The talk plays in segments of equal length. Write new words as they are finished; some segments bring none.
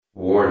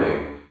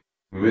Warning.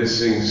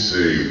 Missing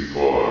save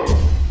file.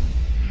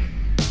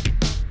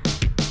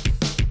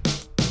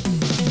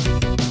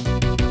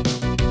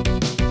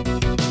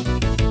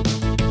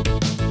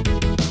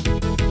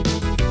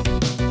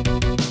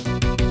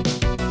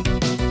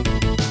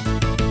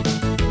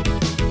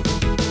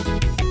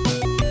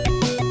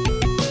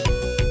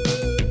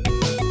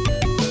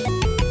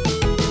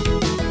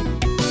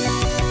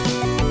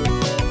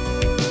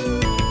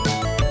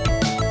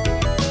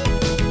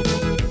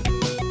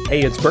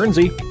 Hey, it's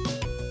Burnsie.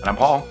 And I'm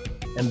Paul.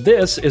 And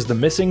this is the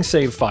Missing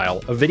Save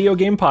File, a video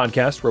game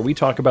podcast where we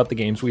talk about the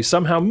games we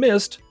somehow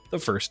missed the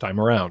first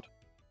time around.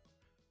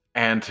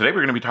 And today we're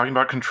going to be talking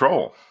about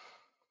Control.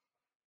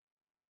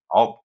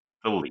 Alt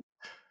Delete.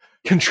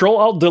 Control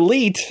Alt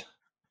Delete?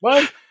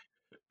 What?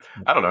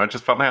 I don't know, it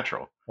just felt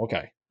natural.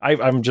 Okay.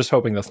 I'm just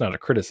hoping that's not a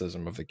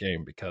criticism of the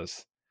game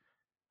because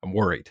I'm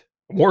worried.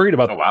 I'm worried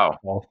about Oh, wow.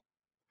 Paul.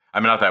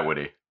 I'm not that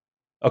witty.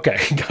 Okay,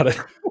 got it.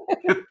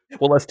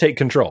 Well, let's take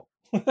control.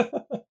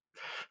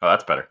 Oh,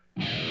 that's better.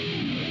 Take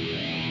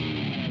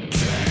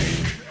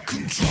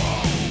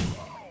control.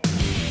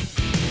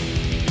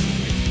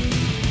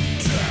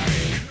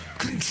 Take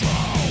control.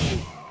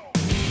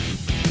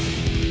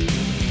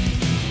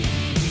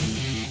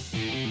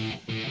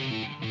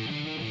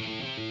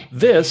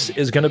 This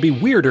is going to be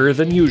weirder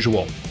than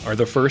usual, are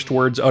the first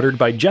words uttered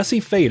by Jessie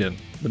Faden,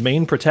 the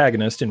main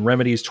protagonist in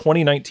Remedy's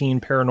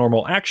 2019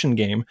 paranormal action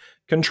game,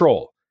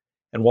 Control.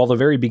 And while the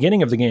very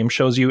beginning of the game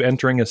shows you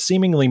entering a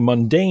seemingly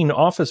mundane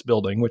office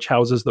building which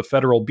houses the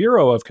Federal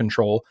Bureau of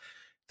Control,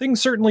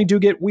 things certainly do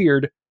get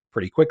weird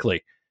pretty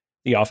quickly.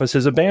 The office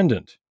is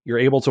abandoned. You're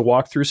able to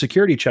walk through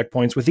security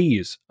checkpoints with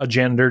ease. A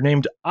janitor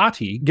named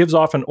Ati gives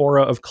off an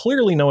aura of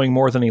clearly knowing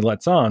more than he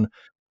lets on,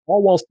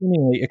 all while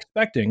seemingly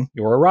expecting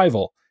your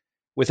arrival.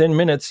 Within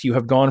minutes, you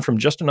have gone from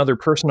just another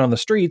person on the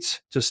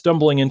streets to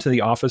stumbling into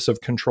the office of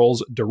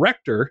Control's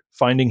director,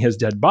 finding his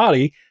dead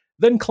body,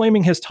 then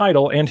claiming his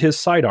title and his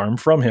sidearm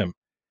from him.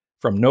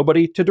 From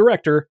nobody to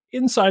director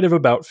inside of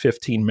about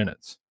 15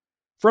 minutes.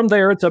 From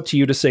there, it's up to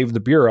you to save the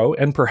Bureau,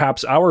 and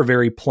perhaps our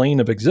very plane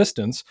of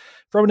existence,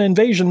 from an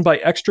invasion by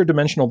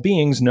extra-dimensional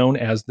beings known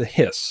as the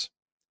Hiss.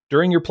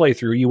 During your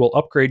playthrough, you will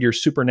upgrade your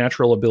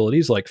supernatural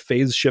abilities like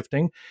phase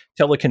shifting,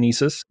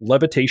 telekinesis,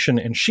 levitation,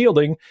 and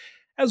shielding,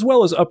 as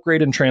well as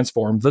upgrade and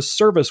transform the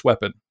service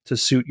weapon to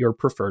suit your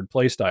preferred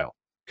playstyle.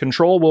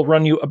 Control will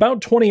run you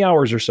about 20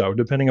 hours or so,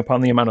 depending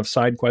upon the amount of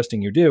side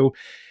questing you do,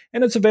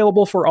 and it's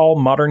available for all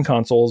modern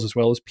consoles as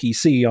well as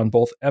PC on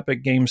both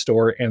Epic Game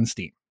Store and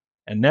Steam.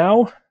 And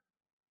now,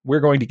 we're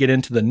going to get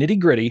into the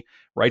nitty-gritty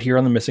right here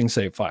on the Missing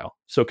Save File.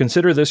 So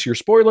consider this your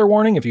spoiler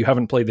warning if you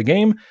haven't played the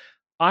game.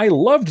 I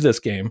loved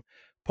this game.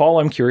 Paul,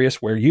 I'm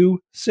curious where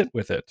you sit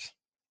with it.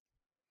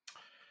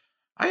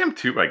 I am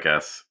too, I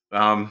guess.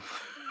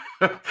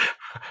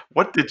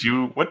 What did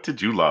you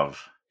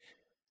love?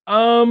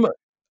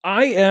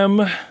 I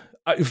am,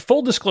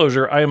 full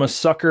disclosure, I am a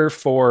sucker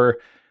for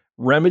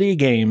Remedy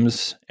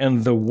games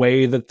and the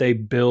way that they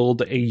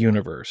build a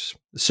universe.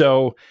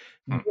 So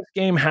this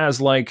game has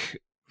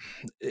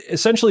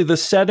essentially the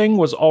setting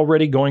was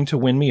already going to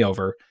win me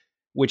over,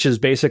 which is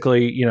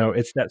basically,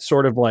 it's that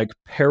sort of like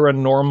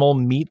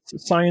paranormal meets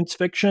science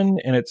fiction.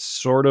 And it's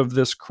sort of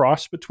this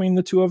cross between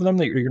the two of them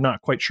that you're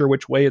not quite sure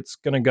which way it's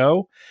going to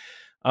go.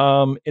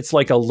 It's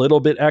like a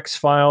little bit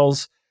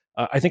X-Files.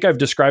 I think I've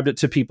described it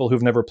to people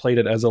who've never played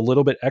it as a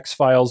little bit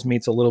X-Files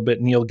meets a little bit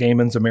Neil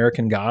Gaiman's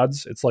American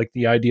Gods. It's like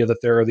the idea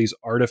that there are these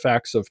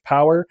artifacts of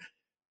power,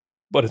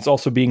 but it's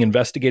also being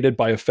investigated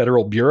by a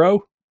federal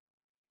bureau.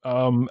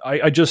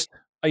 I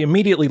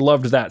immediately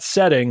loved that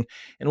setting.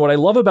 And what I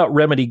love about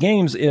Remedy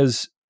games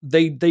is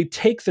they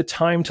take the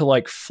time to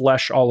like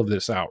flesh all of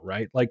this out,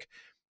 right? Like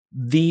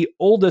the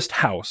oldest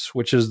house,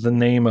 which is the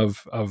name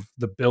of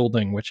the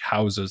building which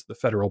houses the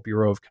Federal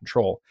Bureau of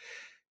Control,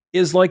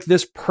 is like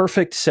this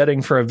perfect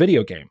setting for a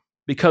video game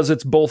because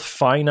it's both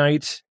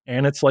finite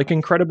and it's like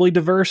incredibly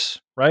diverse,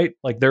 right?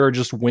 Like there are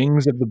just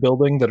wings of the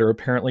building that are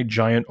apparently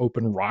giant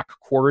open rock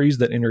quarries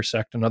that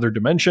intersect another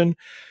dimension,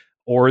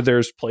 or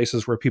there's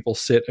places where people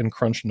sit and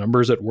crunch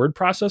numbers at word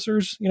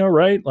processors,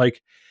 right?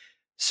 Like,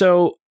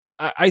 so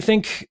I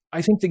think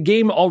the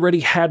game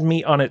already had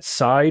me on its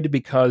side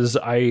because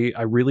I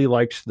really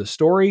liked the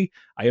story.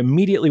 I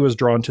immediately was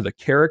drawn to the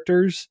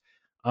characters,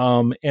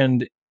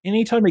 and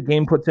anytime a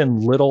game puts in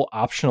little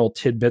optional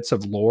tidbits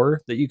of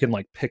lore that you can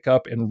like pick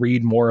up and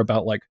read more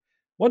about, like,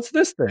 what's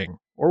this thing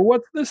or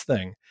what's this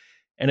thing?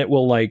 And it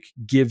will like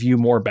give you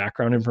more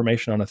background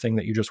information on a thing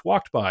that you just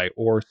walked by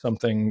or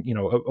something,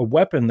 a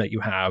weapon that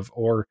you have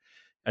or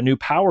a new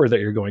power that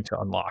you're going to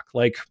unlock.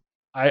 Like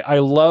I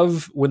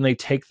love when they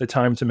take the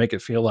time to make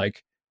it feel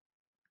like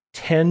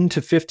 10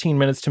 to 15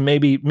 minutes to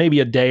maybe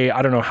a day.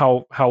 I don't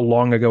know how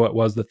long ago it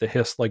was that the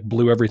Hiss like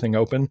blew everything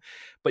open,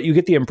 but you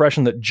get the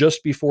impression that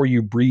just before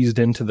you breezed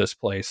into this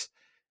place,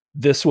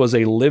 this was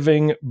a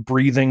living,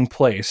 breathing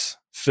place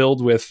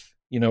filled with,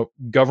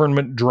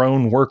 government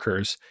drone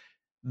workers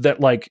that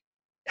like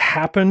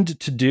happened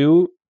to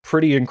do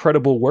pretty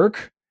incredible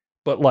work,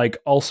 but like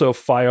also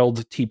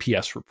filed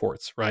TPS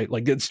reports, right?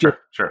 Like it's just,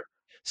 Sure.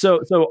 So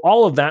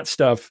all of that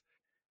stuff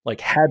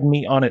like had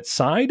me on its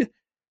side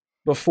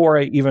before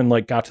I even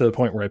like got to the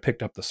point where I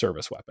picked up the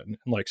service weapon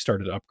and like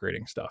started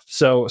upgrading stuff.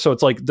 So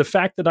it's like the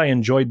fact that I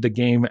enjoyed the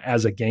game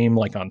as a game,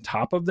 like on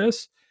top of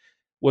this,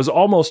 was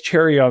almost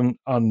cherry on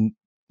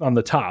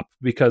the top,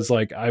 because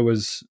like I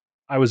was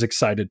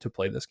excited to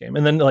play this game.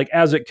 And then like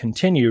as it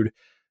continued,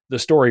 the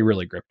story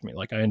really gripped me.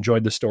 Like I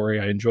enjoyed the story.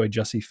 I enjoyed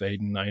Jessie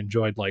Faden. I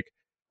enjoyed like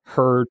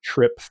her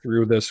trip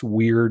through this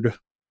weird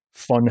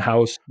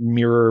funhouse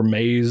mirror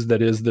maze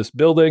that is this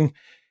building.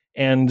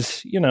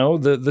 And, you know,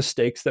 the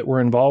stakes that were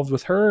involved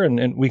with her,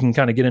 and we can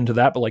kind of get into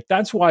that. But like,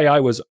 that's why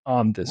I was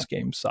on this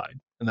game's side.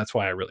 And that's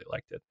why I really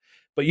liked it.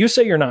 But you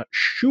say you're not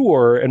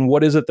sure. And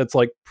what is it that's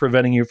like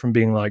preventing you from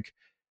being like,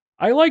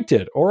 I liked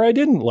it or I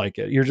didn't like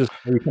it? You're just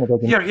kind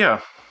of like,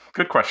 Yeah.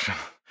 Good question.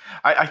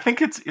 I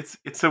think it's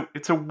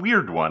a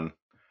weird one.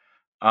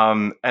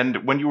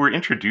 And when you were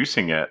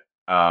introducing it,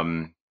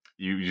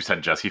 you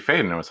said Jessie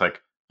Faden, and I was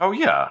like, oh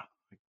yeah,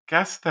 I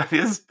guess that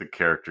is the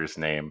character's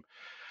name.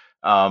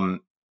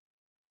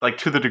 Like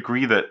to the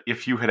degree that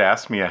if you had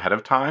asked me ahead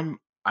of time,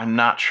 I'm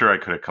not sure I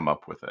could have come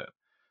up with it.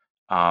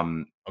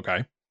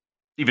 Okay.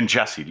 Even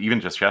just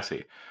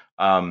Jessie.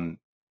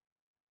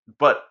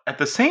 But at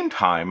the same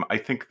time, I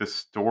think the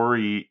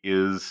story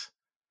is.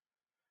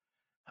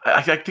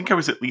 I think I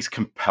was at least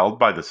compelled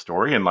by the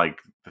story, and like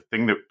the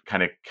thing that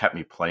kind of kept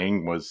me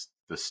playing was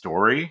the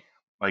story.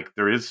 Like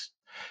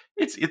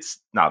it's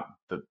not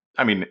the.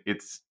 I mean,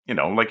 it's, you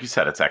know, like you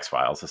said, it's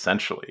X-Files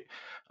essentially.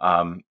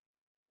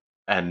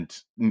 And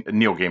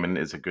Neil Gaiman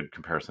is a good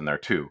comparison there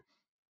too.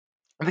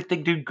 I think they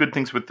do good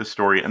things with the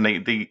story, and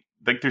they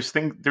like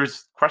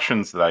there's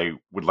questions that I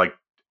would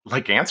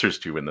like answers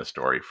to in the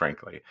story,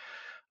 frankly.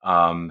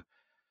 And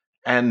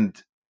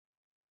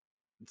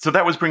so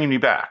that was bringing me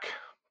back,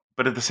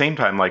 but at the same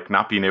time, like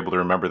not being able to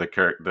remember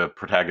the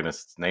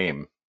protagonist's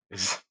name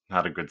is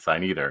not a good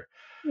sign either.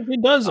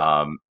 It does.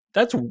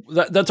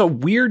 That's a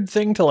weird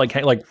thing to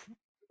like.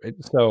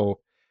 So.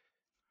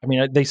 I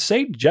mean, they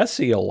say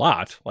Jessie a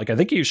lot. Like, I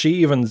think she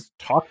even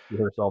talks to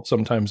herself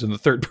sometimes in the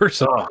third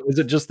person. Oh. Is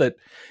it just that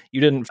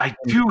you didn't? I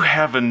do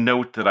have a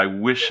note that I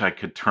wish I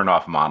could turn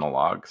off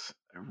monologues.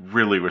 I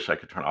really wish I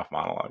could turn off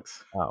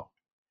monologues. Oh.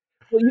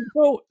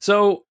 Well,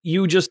 so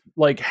you just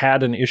like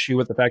had an issue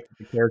with the fact that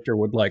the character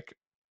would like,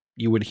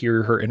 you would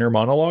hear her inner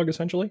monologue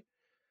essentially?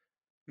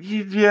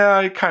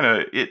 Yeah,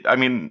 I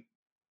mean,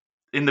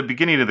 in the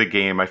beginning of the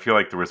game, I feel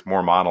like there was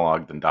more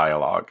monologue than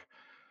dialogue.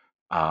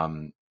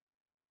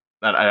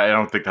 I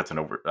don't think that's I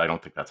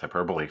don't think that's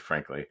hyperbole,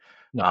 frankly.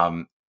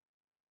 No.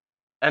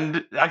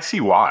 And I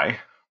see why,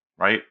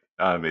 right?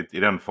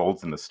 It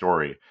unfolds in the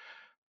story,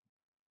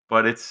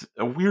 but it's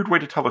a weird way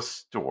to tell a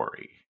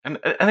story. And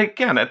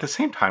again, at the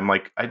same time,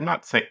 like I'm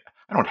not saying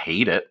I don't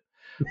hate it.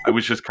 I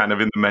was just kind of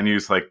in the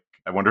menus, like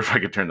I wonder if I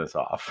could turn this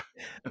off.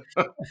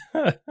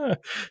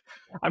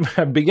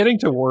 I'm beginning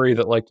to worry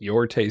that like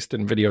your taste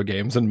in video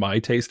games and my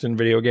taste in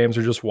video games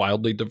are just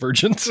wildly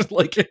divergent.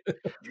 Like, I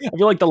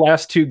feel like the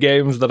last two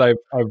games that I've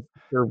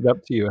served up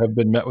to you have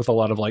been met with a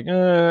lot of like,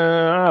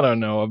 I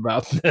don't know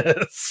about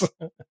this.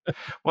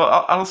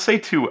 Well, I'll say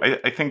too.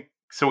 I think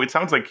so. It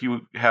sounds like you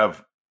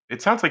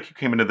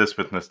came into this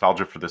with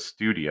nostalgia for the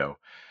studio.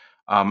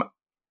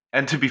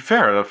 And to be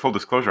fair, full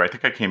disclosure, I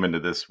think I came into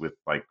this with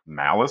like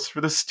malice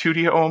for the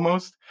studio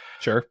almost.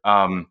 Sure.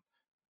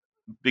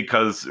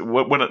 Because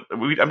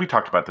we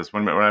talked about this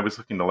when I was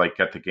looking to like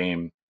get the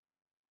game.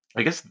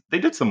 I guess they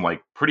did some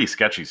like pretty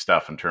sketchy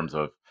stuff in terms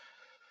of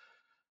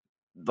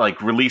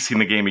like releasing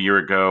the game a year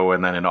ago,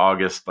 and then in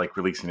August, like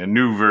releasing a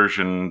new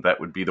version that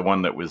would be the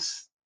one that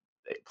was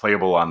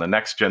playable on the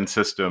next gen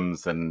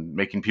systems, and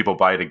making people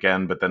buy it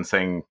again, but then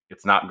saying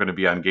it's not going to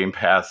be on Game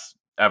Pass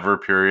ever,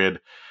 period.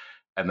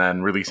 And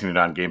then releasing it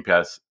on Game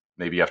Pass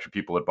maybe after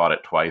people had bought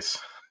it twice.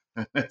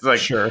 It's like,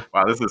 sure.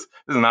 Wow, this is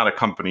not a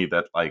company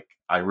that like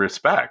I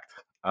respect.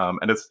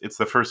 And it's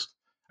the first.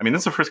 I mean,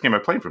 this is the first game I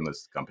played from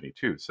this company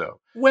too.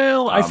 So,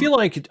 well, I feel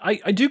like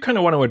I do kind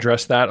of want to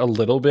address that a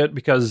little bit,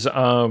 because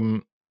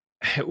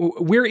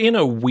we're in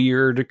a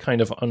weird kind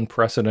of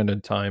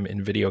unprecedented time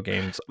in video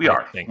games. We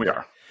are,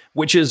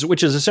 which is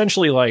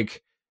essentially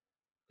like,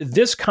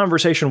 this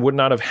conversation would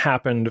not have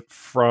happened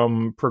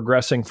from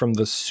progressing from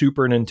the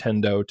Super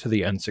Nintendo to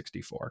the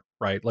N64,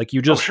 right? Like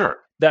you just,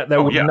 that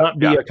would not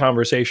be a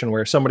conversation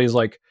where somebody's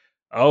like,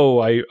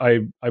 oh,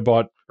 I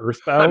bought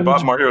Earthbound. I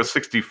bought Mario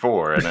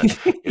 64 and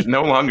it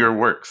no longer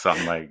works on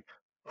my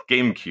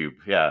GameCube.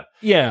 Yeah.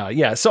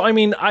 Yeah. So, I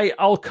mean,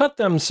 I'll cut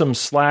them some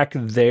slack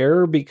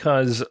there,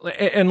 because,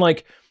 and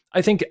like,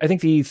 I think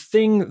the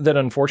thing that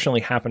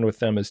unfortunately happened with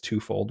them is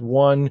twofold.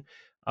 One,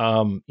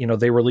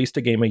 they released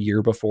a game a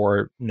year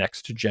before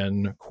next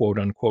gen quote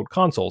unquote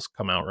consoles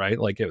come out, right?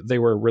 Like they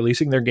were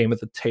releasing their game at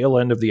the tail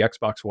end of the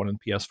Xbox One and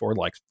PS4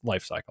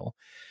 life cycle.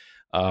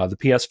 The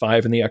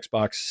PS5 and the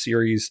Xbox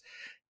Series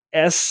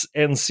S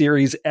and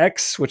Series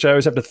X, which I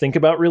always have to think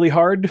about really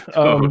hard.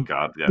 Oh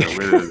God, yeah.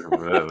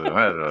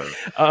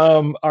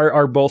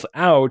 Are both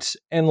out,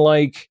 and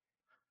like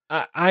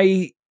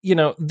I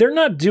they're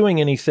not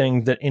doing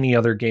anything that any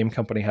other game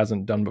company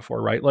hasn't done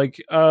before, right?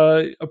 Like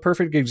a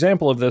perfect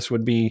example of this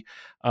would be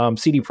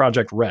CD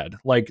Projekt Red.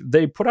 Like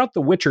they put out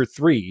The Witcher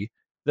 3,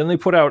 then they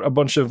put out a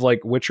bunch of like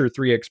Witcher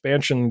 3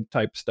 expansion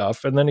type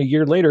stuff, and then a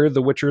year later,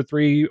 The Witcher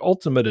 3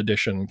 Ultimate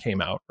Edition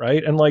came out,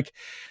 right? And like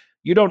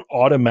you don't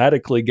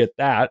automatically get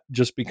that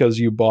just because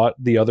you bought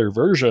the other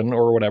version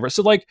or whatever.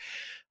 So like,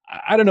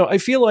 I don't know. I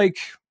feel like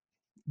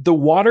the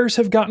waters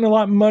have gotten a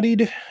lot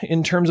muddied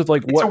in terms of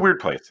like It's a weird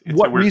place.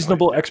 What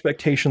reasonable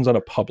expectations on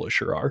a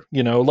publisher are,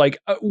 like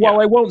while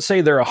I won't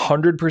say they're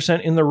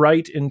 100% in the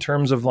right in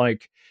terms of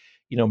like,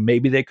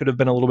 maybe they could have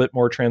been a little bit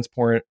more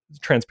transparent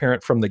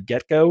from the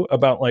get-go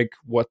about like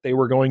what they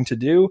were going to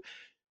do.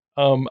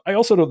 I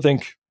also don't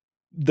think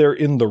they're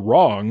in the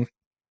wrong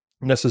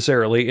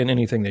necessarily in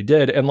anything they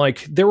did. And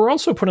like, they were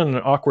also put in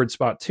an awkward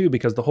spot too,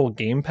 because the whole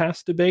Game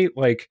Pass debate,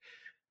 like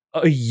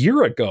a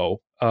year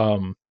ago,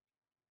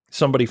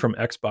 somebody from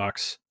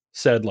Xbox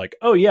said like,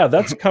 oh yeah,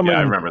 that's coming. Yeah,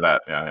 I remember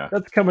that. Yeah.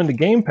 That's coming to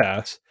Game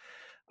Pass.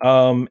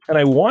 And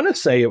I want to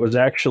say it was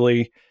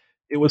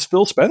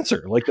Phil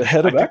Spencer, like the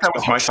head of Xbox. I think that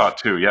was my thought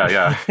too.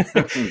 Yeah.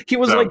 He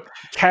was like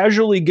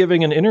casually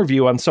giving an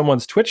interview on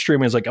someone's Twitch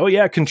stream. He's like, oh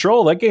yeah,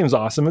 Control, that game's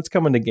awesome. It's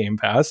coming to Game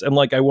Pass. And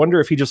like, I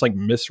wonder if he just like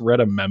misread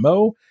a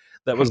memo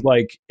that was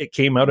like, it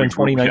came out in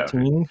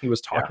 2019. Yeah. He was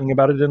talking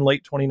about it in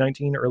late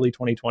 2019, early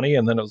 2020.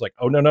 And then it was like,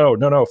 oh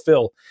no,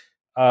 Phil.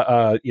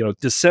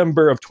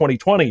 December of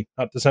 2020,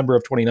 not December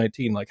of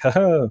 2019, like,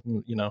 haha,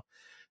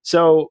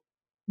 So,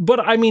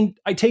 but I mean,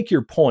 I take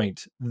your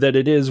point that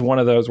it is one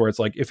of those where it's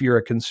like, if you're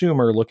a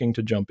consumer looking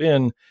to jump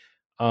in,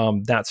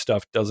 that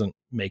stuff doesn't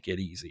make it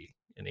easy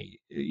in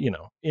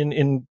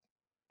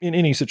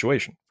any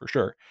situation for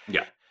sure.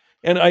 Yeah.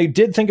 And I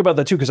did think about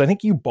that too, because I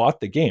think you bought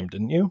the game,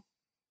 didn't you?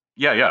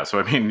 Yeah. So,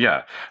 I mean,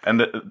 yeah.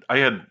 And I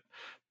had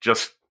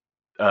just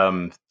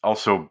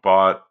also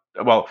bought,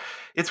 well,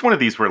 it's one of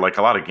these where like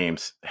a lot of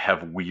games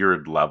have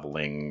weird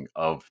leveling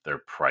of their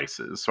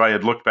prices. So I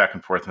had looked back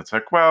and forth and it's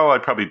like, well, I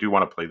probably do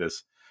want to play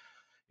this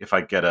if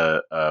I get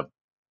a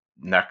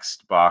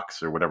next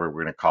box or whatever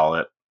we're going to call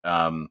it.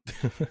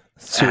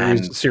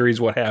 Series,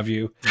 what have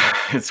you.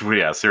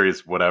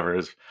 Series,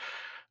 whatever.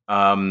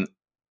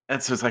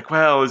 And so it's like,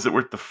 well, is it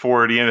worth the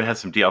 40? And it has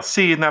some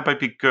DLC, and that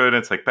might be good. And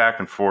it's like back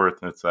and forth,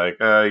 and it's like,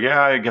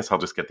 yeah, I guess I'll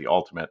just get the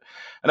Ultimate.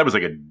 And that was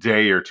like a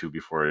day or two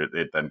before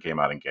it then came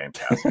out in Game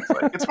Pass. It's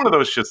like it's one of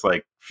those just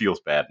like feels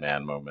bad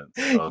man moments.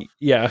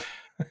 Yeah.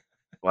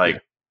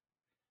 Like,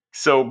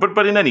 so,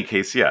 but in any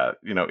case, yeah,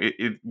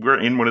 we're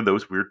in one of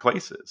those weird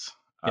places.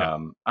 Yeah.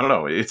 I don't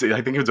know.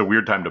 I think it's a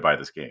weird time to buy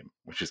this game,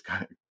 which is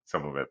kind of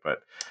some of it, but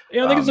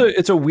yeah, I think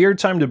it's a weird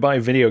time to buy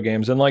video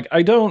games. And like,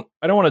 I don't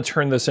want to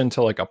turn this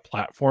into like a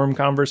platform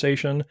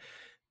conversation,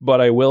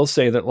 but I will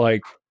say that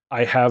like,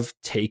 I have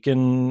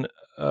taken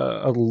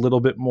a little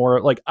bit more,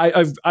 like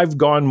I've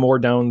gone more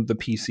down the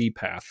PC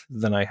path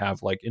than I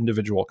have like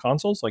individual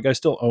consoles. Like I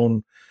still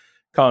own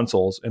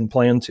consoles and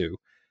plan to,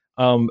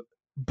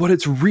 but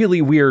it's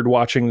really weird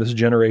watching this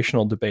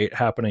generational debate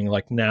happening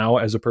like now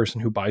as a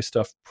person who buys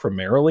stuff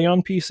primarily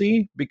on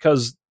PC,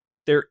 because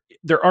there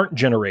aren't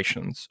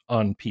generations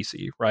on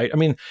PC, right? I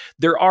mean,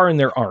 there are and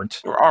there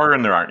aren't. There are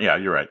and there aren't. Yeah,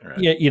 you're right.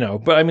 Yeah,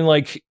 but I mean,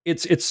 like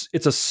it's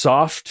a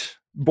soft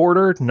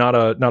border, not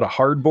a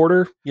hard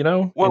border.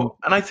 Well,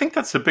 and I think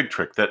that's the big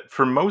trick, that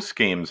for most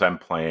games I'm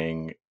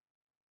playing,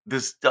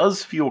 this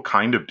does feel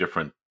kind of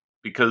different,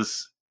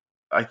 because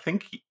I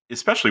think,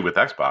 especially with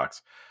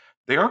Xbox,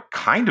 they are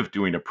kind of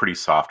doing a pretty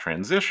soft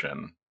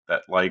transition.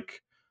 That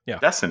like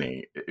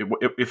Destiny,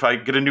 if I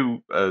get a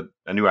new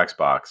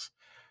Xbox,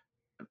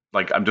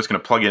 like I'm just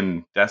going to plug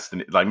in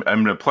Destiny. Like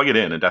I'm going to plug it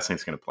in, and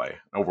Destiny's going to play.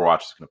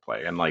 Overwatch is going to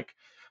play, and like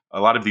a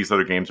lot of these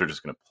other games are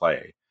just going to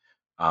play.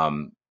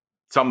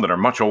 Some that are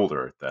much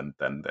older than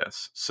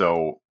this.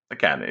 So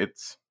again,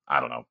 it's, I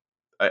don't know.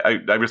 I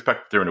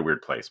respect they're in a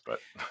weird place, but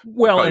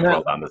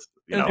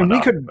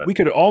we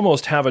could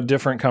almost have a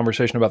different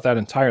conversation about that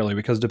entirely,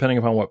 because depending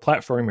upon what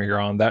platform you're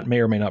on, that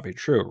may or may not be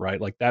true, right?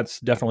 Like that's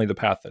definitely the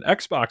path that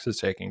Xbox is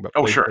taking, but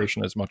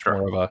PlayStation is much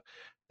more of a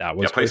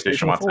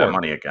PlayStation wants that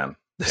money again.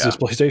 This is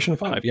PlayStation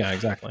 5. Yeah,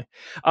 exactly.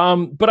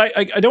 But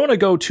I don't want to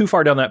go too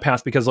far down that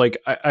path, because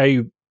like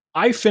I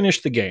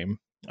finished the game.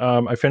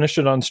 I finished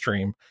it on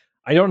stream.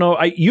 I don't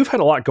know. You've had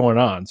a lot going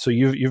on, so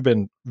you've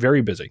been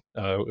very busy.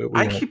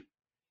 I keep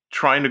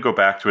trying to go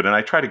back to it, and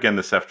I tried again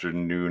this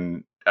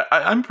afternoon.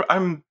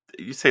 I'm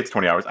you say it's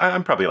 20 hours.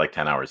 I'm probably like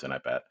 10 hours in, I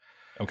bet.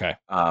 Okay.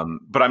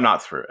 But I'm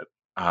not through it.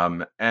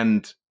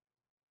 And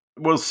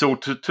well, so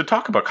to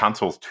talk about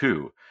consoles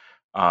too,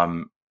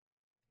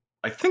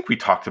 I think we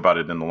talked about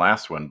it in the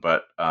last one,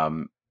 but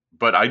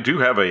I do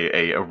have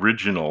a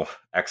original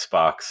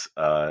Xbox.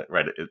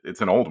 Right,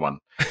 it's an old one.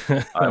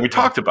 And we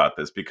talked about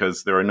this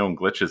because there are known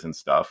glitches and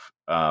stuff.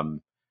 And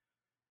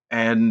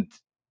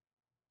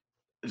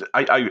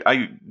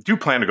I do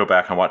plan to go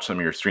back and watch some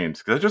of your streams,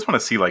 because I just want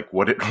to see like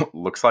what it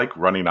looks like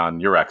running on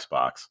your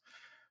Xbox,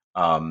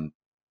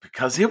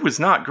 because it was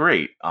not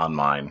great on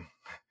mine.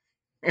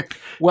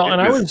 Well, It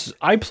and was-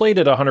 I played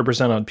it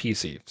 100% on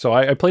PC. So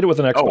I played it with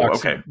an Oh, Xbox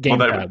okay.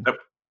 gamepad,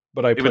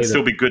 but I It would played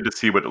still it. be good to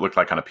see what it looked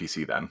like on a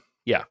PC then.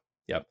 Yeah.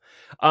 Yep.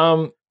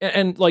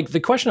 And like the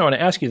question I want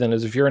to ask you then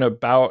is if you're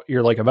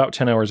like about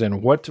 10 hours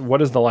in, what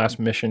is the last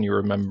mission you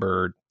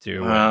remember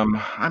doing?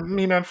 I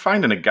mean, I'm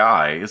finding a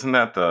guy. Isn't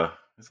that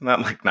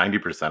like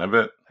 90% of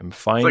it? I'm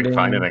It's like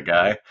finding a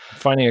guy.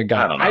 a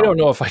guy. I don't I know. don't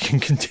know if I can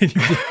continue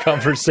the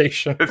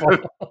conversation.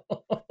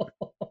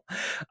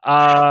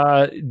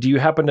 Do you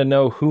happen to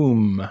know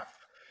whom?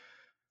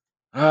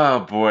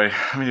 Oh boy.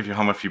 Let me give you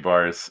home a few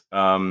bars.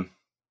 Well,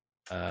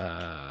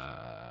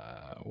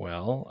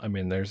 I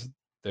mean, there's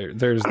I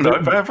don't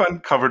know. I've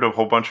uncovered a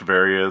whole bunch of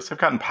areas. I've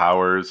gotten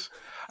powers.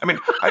 I mean,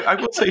 I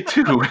will say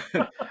too.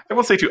 I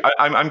will say too.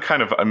 I'm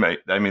kind of. I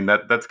mean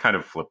that's kind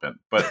of flippant,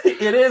 but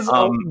it is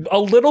a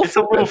little. It's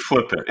a little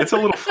flippant. It's a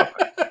little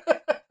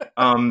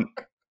flippant.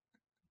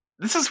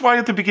 This is why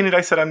at the beginning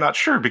I said I'm not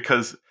sure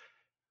because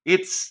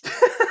it's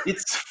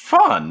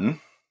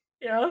fun,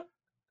 Yeah.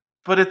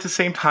 but at the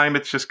same time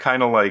it's just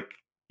kind of like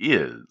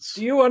is.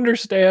 Do you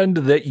understand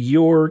that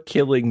you're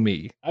killing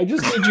me? I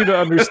just need you to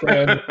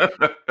understand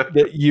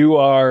that you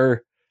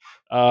are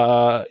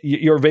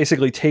you're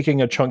basically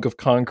taking a chunk of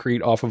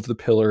concrete off of the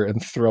pillar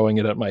and throwing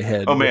it at my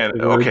head. Oh man,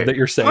 the words okay. That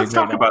you're saying. Let's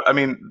talk about. I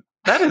mean,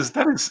 that is.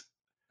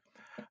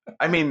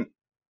 I mean,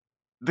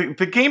 the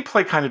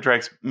gameplay kind of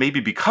drags maybe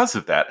because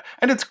of that,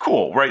 and it's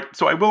cool, right?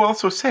 So I will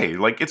also say,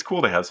 like, it's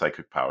cool to have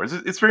psychic powers.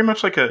 It's very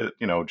much like a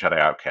Jedi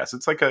outcast.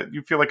 It's like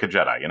you feel like a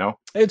Jedi,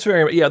 It's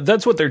very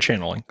that's what they're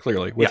channeling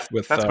clearly. With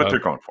that's what they're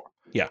going for.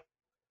 Yeah,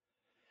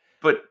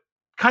 but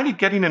kind of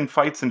getting in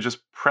fights and just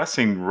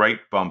pressing right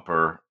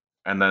bumper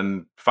and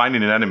then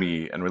finding an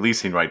enemy and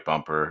releasing right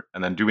bumper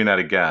and then doing that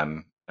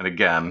again and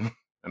again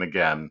and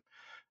again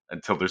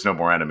until there's no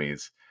more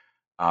enemies.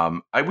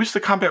 I wish the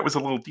combat was a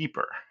little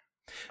deeper.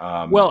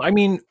 Well, I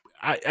mean,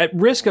 at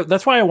risk of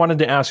that's why I wanted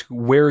to ask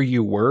where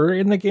you were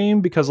in the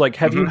game because, like,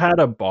 have you had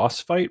a boss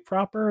fight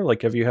proper?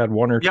 Like, have you had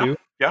one or two?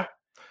 Yeah,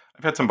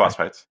 I've had some boss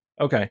fights.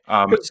 Okay,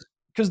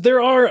 because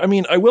there are. I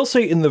mean, I will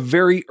say in the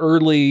very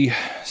early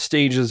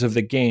stages of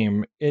the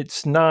game,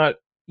 it's not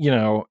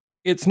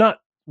it's not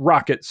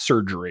rocket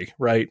surgery,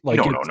 right? Like,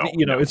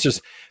 no. It's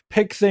just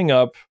pick thing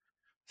up,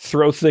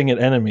 throw thing at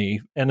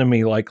enemy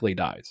likely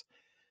dies.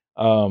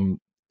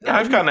 Yeah,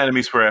 I've gotten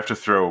enemies where I have to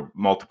throw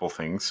multiple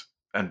things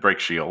and break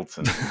shields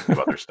and do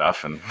other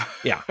stuff, and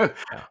yeah.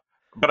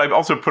 But I've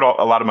also put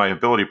a lot of my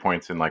ability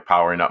points in, like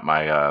powering up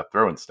my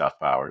throwing stuff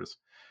powers.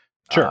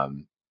 Sure.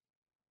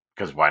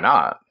 Because why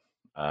not?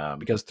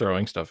 Because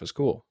throwing stuff is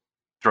cool.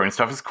 Throwing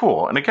stuff is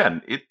cool, and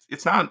again,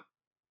 it's not.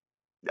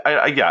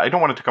 I don't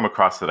want it to come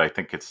across that I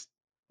think it's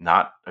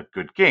not a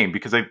good game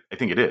because I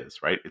think it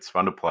is. Right? It's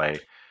fun to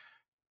play,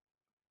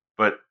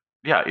 but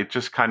yeah, it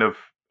just kind of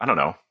I don't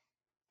know.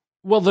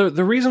 Well,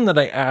 the reason that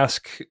I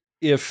ask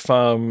if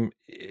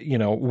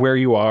where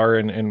you are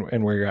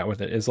and where you're at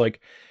with it is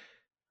like,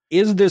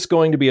 is this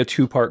going to be a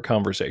 2-part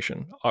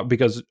conversation?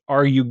 Because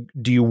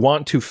do you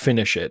want to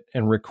finish it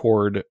and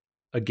record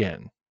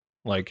again?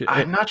 Like,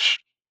 I'm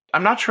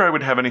not sure I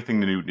would have anything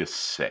new to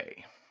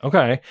say.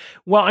 Okay.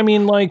 Well, I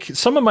mean, like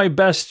some of my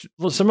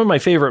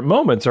favorite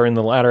moments are in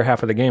the latter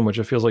half of the game, which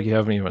it feels like you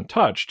haven't even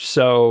touched.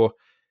 So,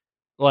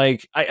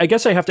 like, I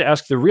guess I have to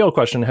ask the real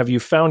question: have you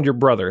found your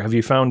brother? Have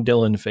you found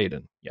Dylan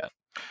Faden yet?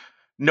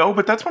 No,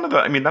 but that's one of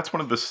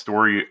the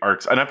story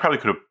arcs, and I probably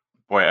could have.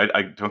 Boy,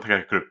 I don't think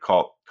I could have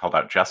called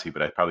out Jessie,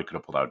 but I probably could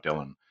have pulled out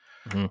Dylan.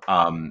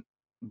 Mm-hmm.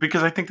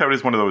 Because I think that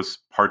is one of those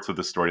parts of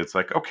the story. It's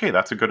like, okay,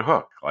 that's a good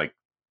hook. Like,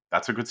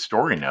 that's a good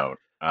story note.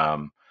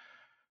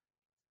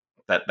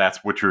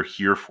 That's what you're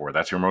here for.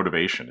 That's your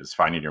motivation, is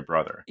finding your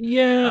brother.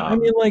 Yeah, I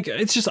mean, like,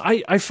 it's just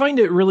I find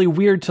it really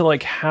weird to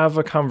like have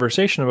a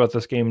conversation about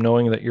this game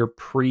knowing that you're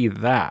pre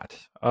that.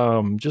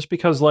 Just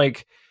because,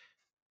 like,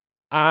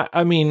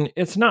 I mean,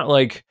 it's not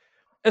like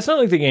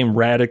the game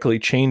radically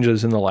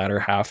changes in the latter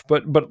half,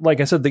 but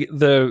like I said,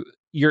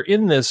 you're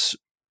in this.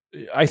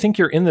 I think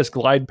you're in this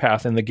glide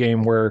path in the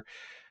game where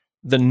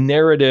the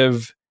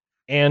narrative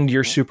and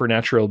your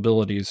supernatural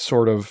abilities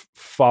sort of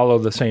follow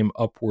the same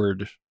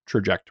upward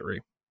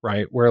trajectory,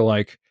 right? Where,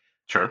 like,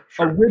 sure.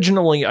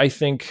 Originally, I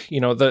think,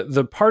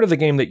 the part of the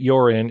game that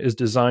you're in is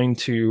designed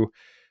to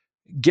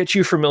get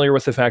you familiar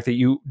with the fact that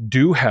you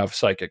do have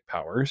psychic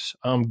powers,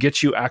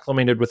 get you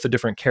acclimated with the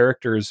different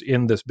characters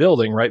in this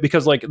building, right?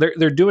 Because, like,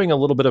 they're doing a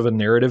little bit of a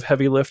narrative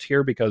heavy lift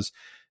here because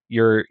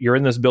you're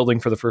in this building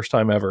for the first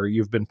time ever.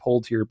 You've been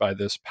pulled here by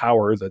this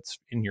power that's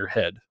in your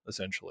head,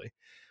 essentially.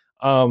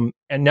 And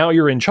now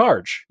you're in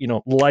charge,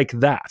 like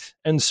that.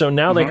 And so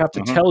now they have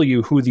to tell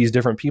you who these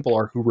different people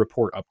are who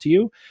report up to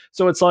you.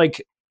 So it's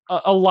like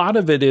a lot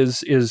of it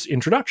is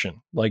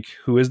introduction. Like,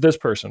 who is this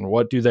person?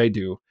 What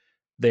do?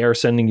 They are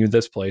sending you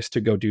this place to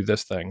go do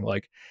this thing.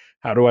 Like,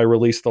 how do I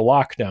release the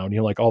lockdown?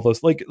 Like all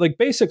those, like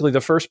basically the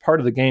first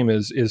part of the game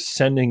is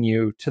sending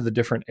you to the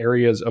different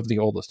areas of the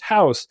oldest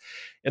house.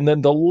 And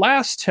then the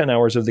last 10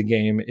 hours of the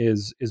game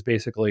is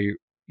basically,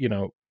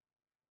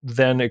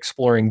 then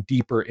exploring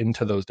deeper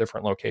into those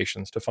different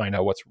locations to find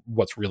out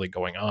what's really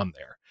going on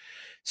there.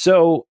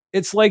 So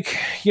it's like,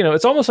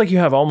 it's almost like you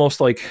have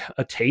almost like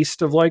a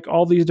taste of like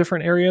all these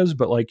different areas,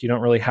 but like you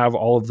don't really have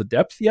all of the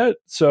depth yet.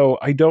 So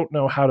I don't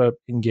know how to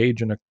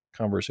engage in a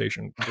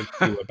conversation with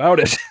you about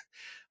it.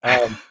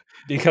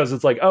 Because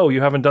it's like, oh, you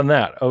haven't done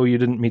that. Oh, you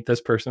didn't meet this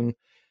person.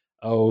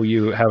 Oh,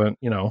 you haven't,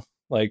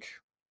 like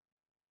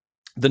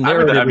the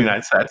narrative.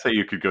 I'd say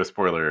you could go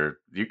spoiler.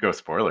 You go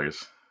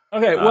spoilers.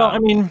 Okay. Well,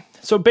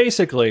 so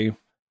basically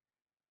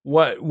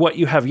what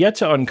you have yet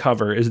to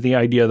uncover is the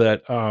idea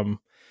that,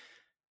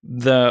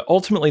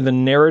 ultimately the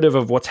narrative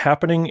of what's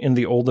happening in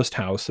the oldest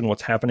house and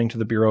what's happening to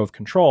the Bureau of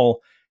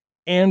Control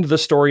and the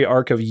story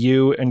arc of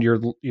you and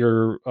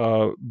your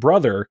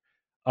brother,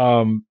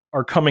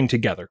 are coming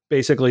together.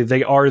 Basically,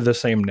 they are the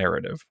same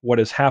narrative. What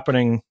is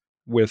happening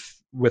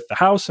with the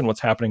house and what's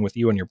happening with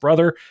you and your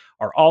brother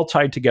are all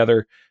tied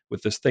together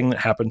with this thing that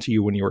happened to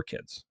you when you were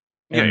kids.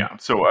 And yeah.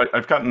 So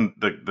I've gotten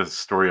the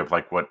story of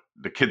like what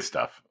the kid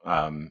stuff.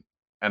 And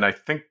I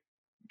think,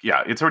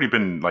 it's already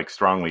been like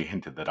strongly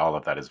hinted that all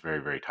of that is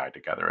very, very tied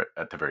together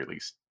at the very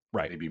least.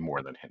 Right. Maybe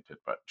more than hinted,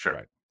 but sure.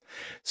 Right.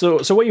 So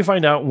what you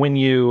find out when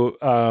you,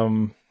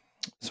 so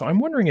I'm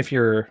wondering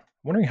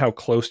how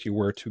close you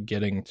were to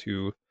getting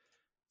to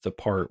the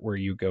part where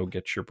you go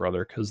get your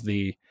brother, because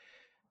the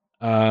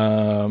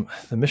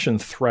mission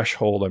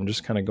threshold, I'm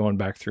just kind of going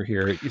back through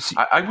here. You see,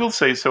 I will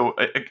say, so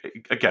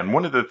again,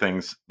 one of the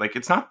things, like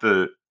it's not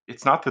that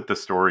the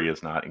story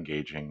is not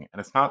engaging, and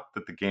it's not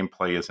that the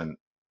gameplay isn't,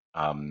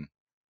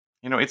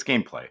 it's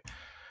gameplay.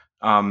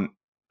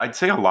 I'd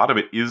say a lot of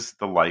it is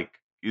the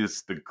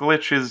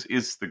glitches,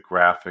 is the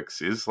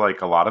graphics, is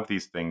like a lot of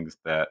these things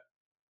that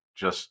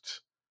just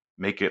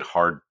make it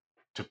hard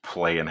to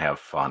play and have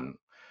fun.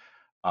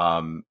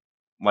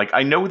 Like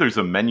I know there's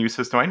a menu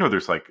system. I know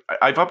there's like,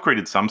 I've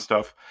upgraded some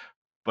stuff,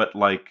 but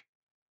like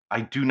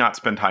I do not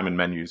spend time in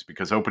menus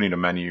because opening a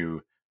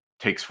menu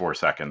takes 4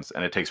 seconds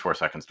and it takes 4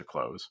 seconds to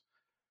close.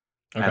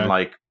 Okay. And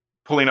like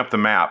pulling up the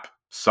map,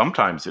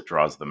 sometimes it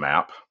draws the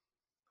map.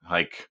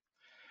 Like,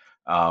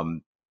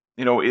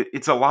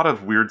 it's a lot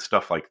of weird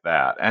stuff like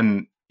that.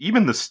 And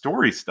even the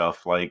story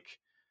stuff, like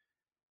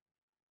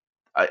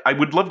I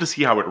would love to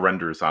see how it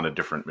renders on a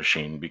different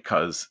machine,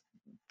 because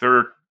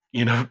they're,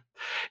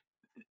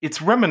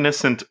 it's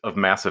reminiscent of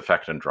Mass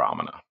Effect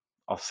Andromeda.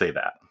 I'll say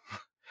that.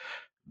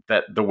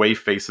 That the way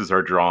faces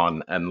are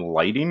drawn and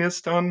lighting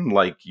is done,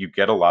 like you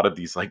get a lot of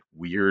these like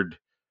weird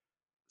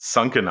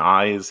sunken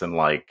eyes and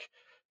like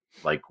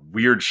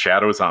weird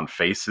shadows on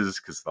faces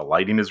because the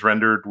lighting is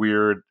rendered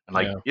weird.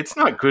 And it's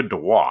not good to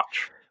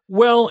watch.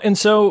 Well, and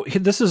so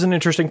this is an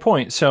interesting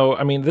point. So,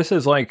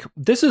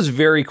 this is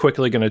very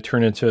quickly going to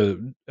turn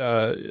into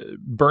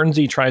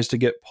Burnsie tries to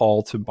get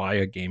Paul to buy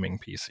a gaming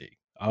PC.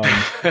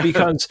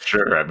 Because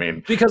sure,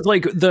 because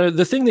like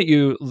the thing that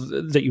you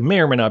may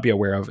or may not be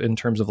aware of in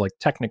terms of like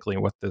technically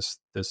what this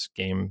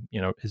game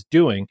is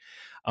doing,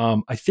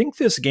 I think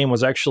this game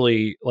was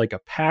actually like a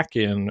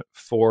pack-in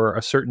for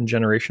a certain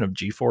generation of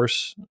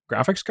GeForce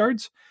graphics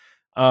cards,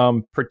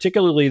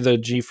 particularly the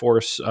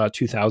GeForce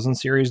 2000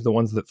 series, the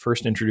ones that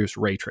first introduced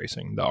ray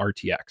tracing, the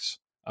RTX,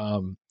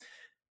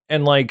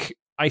 and like.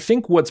 I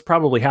think what's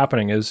probably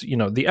happening is, the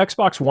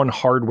Xbox One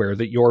hardware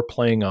that you're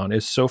playing on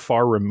is so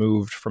far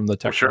removed from the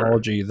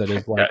technology that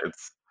is like...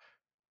 it's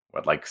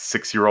like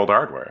 6-year-old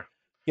hardware.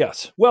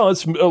 Yes. Well,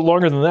 it's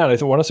longer than that.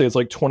 I want to say it's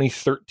like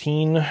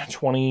 2013,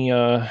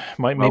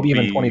 maybe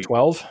even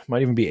 2012.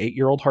 Might even be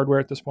 8-year-old hardware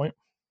at this point.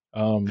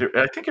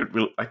 I think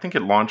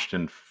it launched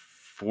in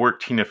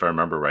 14, if I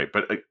remember right.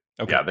 But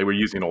okay. They were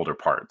using older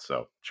parts.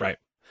 So sure. Right.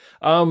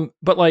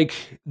 But like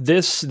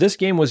this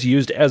game was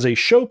used as a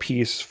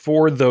showpiece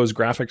for those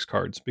graphics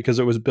cards because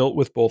it was built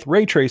with both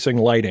ray tracing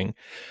lighting,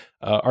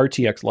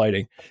 RTX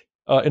lighting,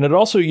 and it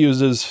also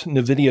uses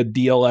NVIDIA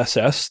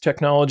DLSS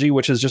technology,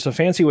 which is just a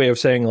fancy way of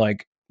saying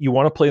like you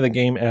want to play the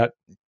game at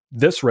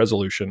this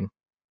resolution.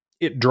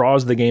 It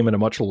draws the game at a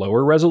much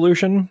lower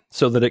resolution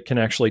so that it can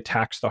actually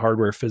tax the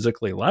hardware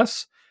physically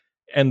less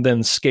and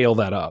then scale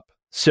that up.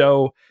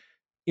 So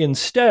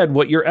instead,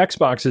 what your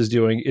Xbox is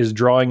doing is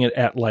drawing it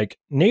at like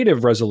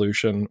native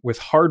resolution with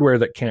hardware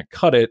that can't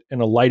cut it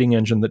and a lighting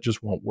engine that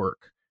just won't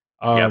work.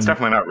 It's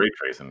definitely not ray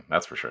tracing.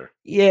 That's for sure.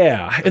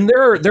 Yeah, and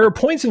there are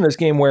points in this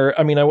game where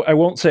I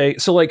won't say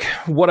so. Like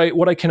what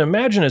I can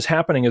imagine is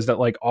happening is that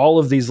like all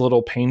of these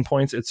little pain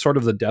points. It's sort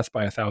of the death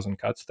by 1,000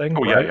 cuts thing.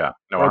 Oh right? yeah,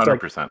 no,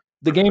 100%. Like,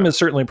 the game is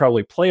certainly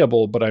probably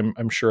playable, but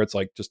I'm sure it's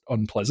like just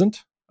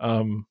unpleasant.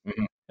 And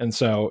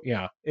so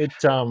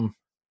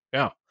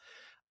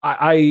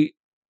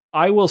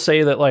I will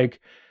say that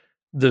like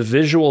the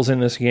visuals in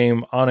this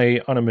game on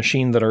a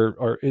machine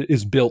that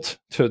is built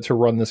to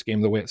run this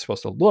game the way it's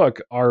supposed to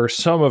look are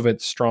some of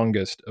its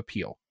strongest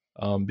appeal.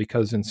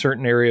 Because in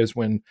certain areas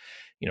when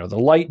the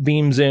light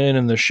beams in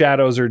and the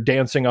shadows are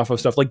dancing off of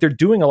stuff, like they're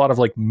doing a lot of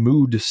like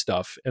mood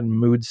stuff and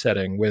mood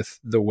setting with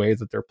the way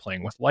that they're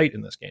playing with light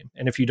in this game.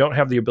 And if you don't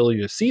have the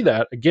ability to see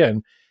that,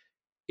 again,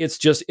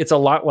 it's a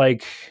lot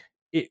like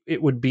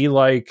it would be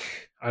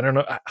like, I don't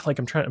know.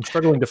 I'm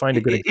struggling to find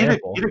a good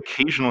example. It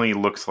occasionally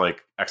looks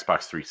like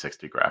Xbox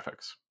 360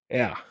 graphics.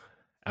 Yeah.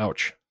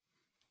 Ouch.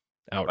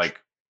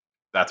 Like,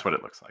 that's what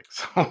it looks like.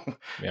 So,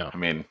 yeah. I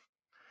mean,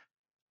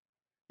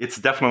 it's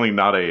definitely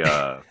not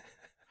a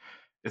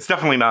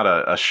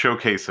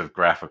showcase of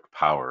graphic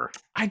power.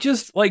 I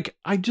just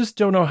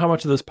don't know how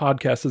much of this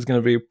podcast is going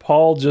to be.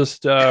 Paul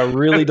just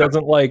really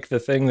doesn't like the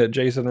thing that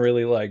Jason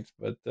really liked.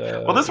 But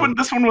well, this one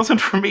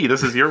wasn't for me.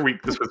 This is your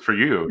week. This was for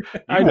you.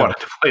 You wanted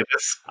to play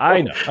this.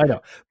 I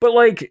know. But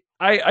like,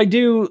 I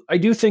do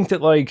think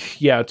that, like,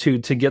 yeah, to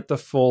get the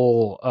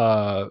full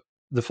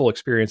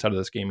experience out of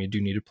this game, you do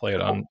need to play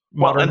it on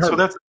modern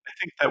hardware. So I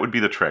think that would be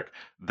the trick.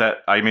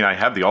 I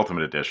have the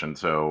Ultimate Edition,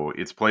 so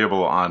it's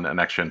playable on a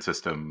next gen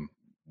system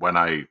when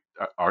I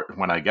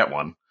get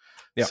one.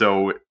 Yeah.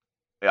 So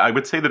I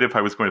would say that if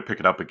I was going to pick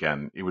it up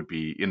again, it would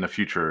be in the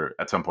future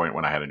at some point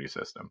when I had a new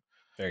system.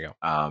 There you go.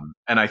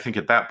 And I think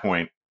at that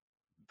point,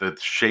 the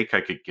shake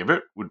I could give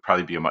it would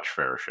probably be a much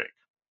fairer shake.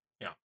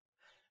 Yeah.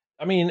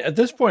 I mean, at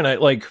this point, I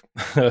like,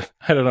 I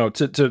don't know,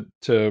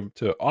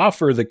 to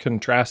offer the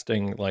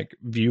contrasting like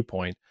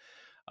viewpoint.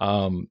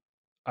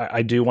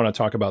 I do want to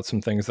talk about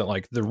some things that,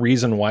 like, the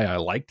reason why I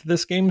liked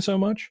this game so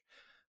much.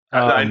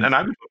 And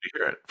I would love to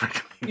hear it.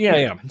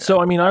 Yeah. So,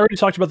 I mean, I already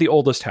talked about the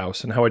oldest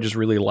house and how I just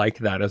really like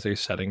that as a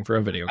setting for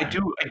a video game.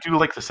 I do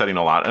like the setting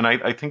a lot. And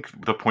I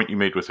think the point you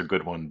made was a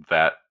good one,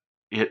 that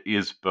it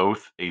is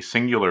both a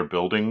singular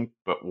building,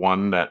 but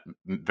one that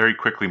very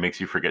quickly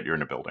makes you forget you're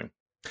in a building.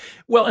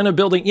 Well, in a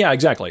building, yeah,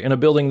 exactly. In a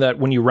building that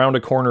when you round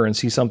a corner and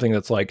see something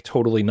that's like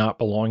totally not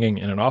belonging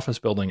in an office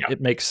building, it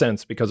makes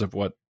sense because of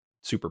what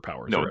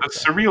superpowers. No, the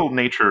surreal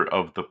nature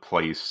of the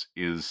place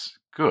is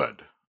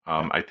good.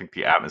 I think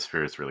the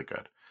atmosphere is really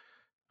good.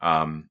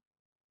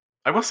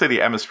 I will say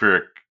the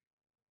atmospheric,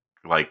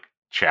 like,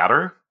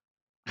 chatter,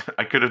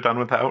 I could have done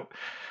without.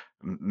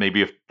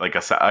 Maybe if I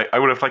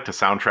would have liked a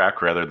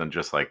soundtrack rather than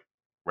just like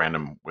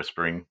random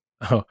whispering.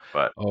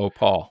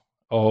 Paul.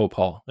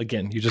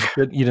 Again, you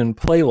didn't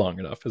play long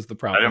enough is the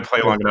problem. I didn't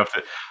play long enough.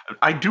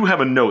 I do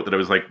have a note that I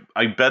was like,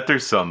 I bet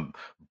there's some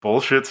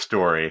bullshit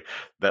story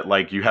that,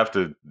 like, you have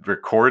to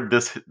record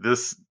this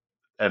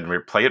and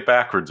replay it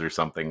backwards or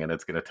something, and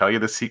it's going to tell you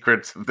the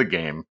secrets of the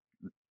game.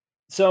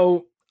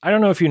 So I don't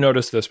know if you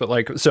noticed this, but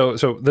like, so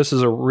this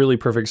is a really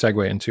perfect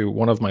segue into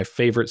one of my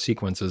favorite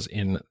sequences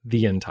in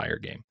the entire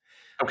game.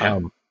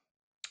 Okay.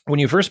 When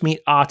you first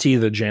meet Ati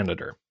the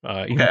janitor.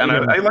 I like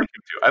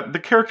him too. The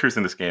characters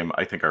in this game,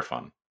 I think, are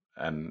fun.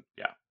 And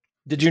yeah.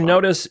 Did you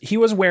notice he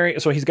was wearing,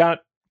 so he's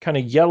got kind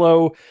of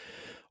yellow,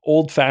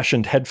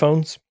 old-fashioned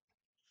headphones,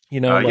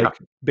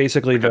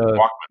 basically like the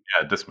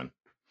Walkman, Discman.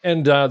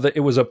 And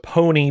it was a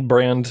Pony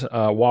brand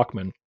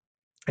Walkman.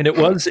 And it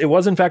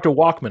was in fact a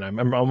Walkman.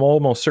 I'm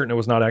almost certain it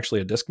was not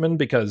actually a Discman,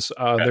 because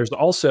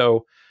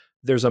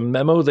there's a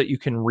memo that you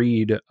can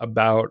read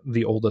about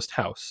the oldest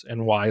house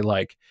and why,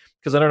 like,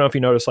 because I don't know if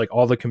you noticed, like,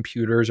 all the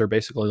computers are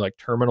basically like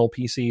terminal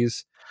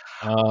PCs.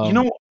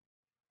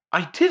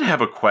 I did have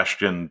a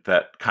question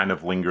that kind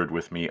of lingered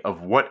with me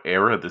of what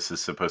era this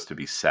is supposed to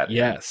be set in.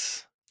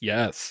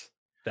 Yes,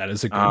 that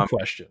is a good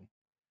question.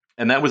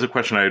 And that was a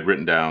question I had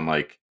written down,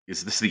 like,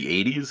 is this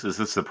the 80s? Is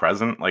this the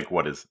present? Like,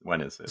 when is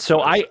it?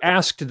 So I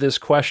asked this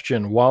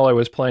question while I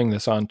was playing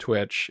this on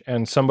Twitch,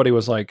 and somebody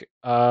was like,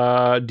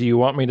 do you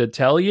want me to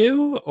tell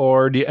you?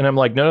 And I'm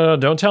like, no,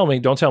 don't tell me.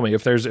 Don't tell me.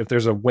 If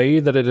there's a way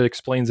that it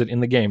explains it in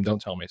the game,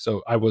 don't tell me.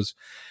 So I was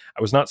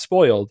not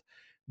spoiled.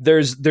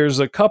 There's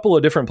a couple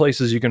of different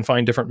places you can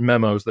find different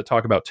memos that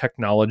talk about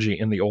technology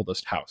in the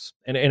oldest house.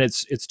 And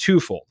it's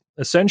twofold.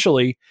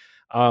 Essentially,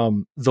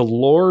 the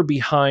lore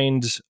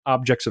behind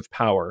objects of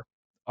power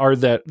are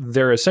that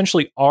there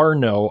essentially are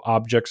no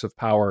objects of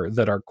power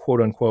that are quote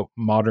unquote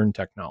modern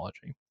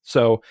technology.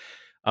 So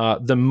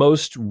the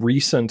most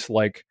recent,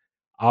 like,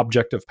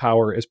 object of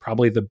power is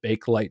probably the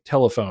Bakelite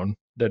telephone.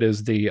 That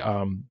is the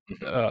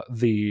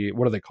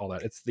what do they call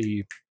that? It's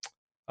the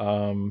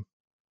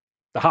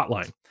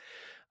hotline.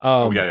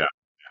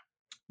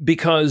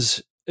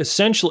 Because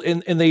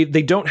essentially, and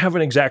they don't have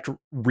an exact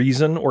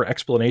reason or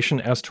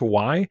explanation as to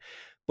why.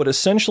 But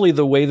essentially,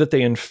 the way that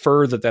they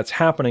infer that that's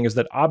happening is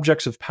that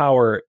objects of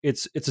power,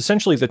 it's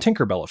essentially the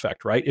Tinkerbell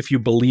effect, right? If you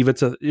believe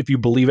it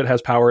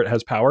has power, it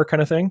has power,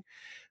 kind of thing.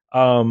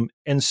 And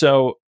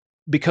so,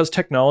 because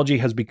technology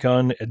has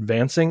begun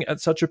advancing at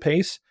such a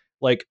pace,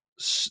 like,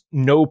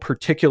 no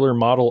particular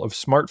model of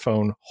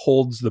smartphone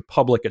holds the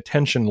public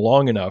attention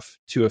long enough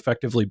to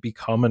effectively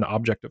become an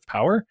object of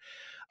power.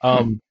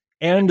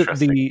 And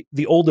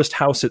the oldest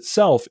house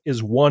itself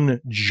is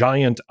one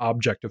giant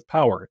object of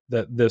power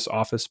that this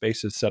office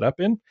space is set up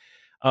in.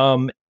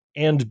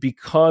 And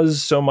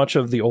because so much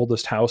of the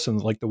oldest house and,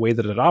 like, the way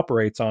that it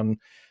operates on,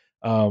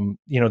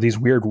 these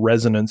weird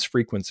resonance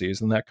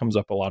frequencies, and that comes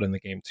up a lot in the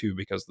game too,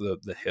 because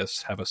the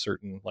hiss have a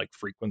certain, like,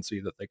 frequency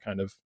that they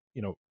kind of,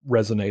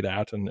 resonate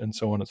at, and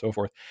so on and so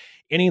forth.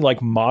 Any,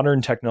 like,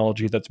 modern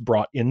technology that's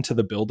brought into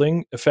the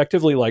building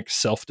effectively, like,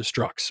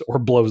 self-destructs or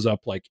blows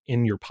up, like,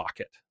 in your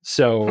pocket.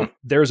 So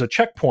there's a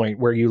checkpoint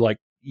where you, like,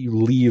 you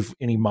leave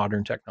any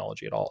modern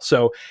technology at all.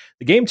 So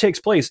the game takes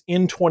place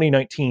in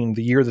 2019,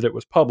 the year that it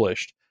was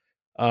published.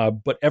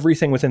 But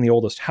everything within the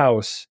oldest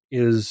house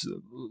is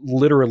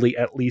literally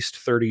at least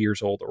 30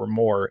 years old or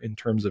more in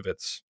terms of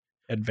its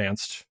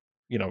advanced,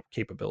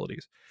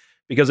 capabilities.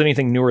 Because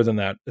anything newer than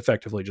that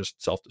effectively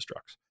just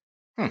self-destructs.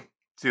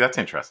 See, that's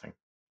interesting.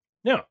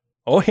 Yeah.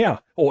 Oh yeah.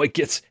 Oh, it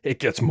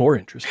gets more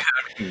interesting.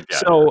 Yeah.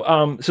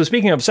 So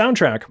speaking of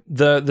soundtrack,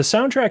 the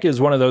soundtrack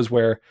is one of those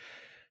where,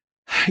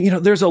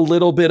 there's a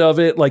little bit of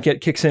it, like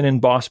it kicks in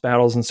boss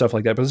battles and stuff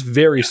like that, but it's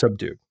very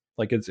subdued.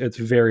 Like it's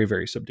very,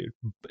 very subdued.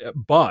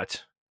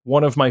 But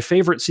one of my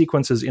favorite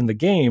sequences in the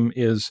game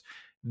is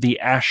the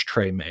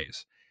ashtray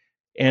maze.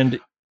 And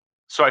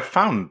so I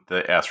found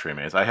the ashtray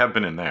maze. I have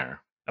been in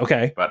there.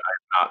 Okay. But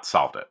I've not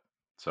solved it.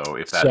 So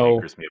if that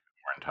anchors me a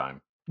bit more in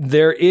time.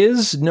 There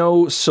is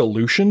no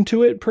solution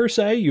to it per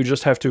se. You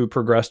just have to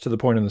progress to the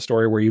point in the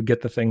story where you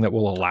get the thing that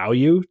will allow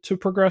you to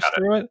progress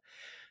through it.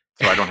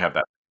 So I don't have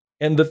that.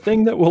 And the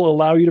thing that will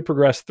allow you to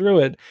progress through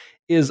it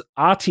is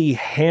Ati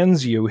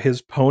hands you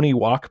his pony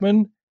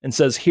Walkman and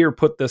says, "Here,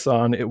 put this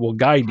on. It will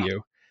guide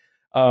you."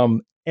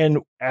 And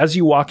as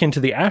you walk into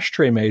the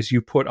ashtray maze,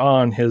 you put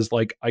on his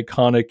like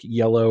iconic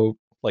yellow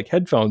like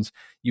headphones.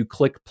 You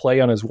click play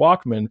on his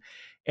Walkman,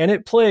 and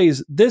it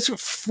plays this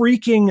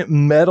freaking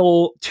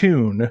metal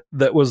tune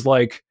that was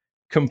like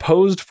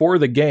composed for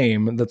the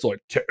game. That's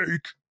like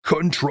take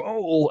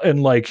control,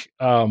 and like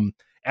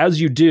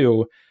as you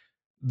do,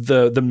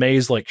 the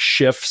maze like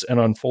shifts and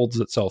unfolds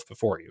itself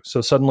before you.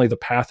 So suddenly the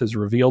path is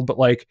revealed, but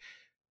like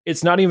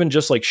it's not even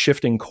just like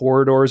shifting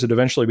corridors. It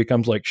eventually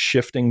becomes like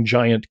shifting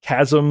giant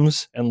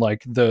chasms, and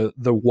like the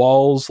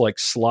walls like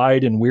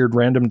slide in weird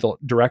random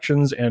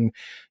directions, and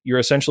you're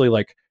essentially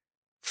like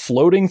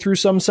floating through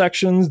some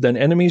sections, then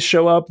enemies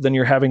show up, then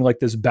you're having like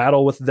this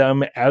battle with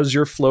them as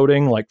you're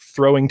floating, like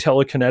throwing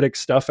telekinetic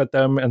stuff at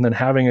them and then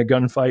having a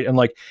gunfight. And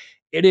like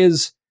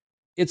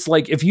it's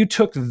like if you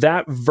took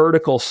that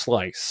vertical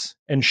slice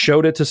and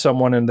showed it to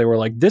someone and they were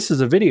like, this is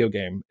a video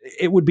game,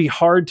 it would be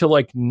hard to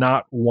like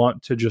not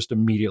want to just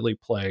immediately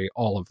play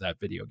all of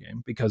that video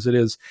game, because it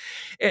is.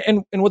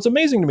 And what's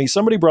amazing to me,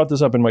 somebody brought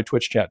this up in my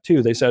Twitch chat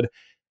too. They said,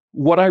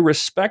 what I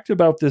respect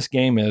about this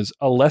game is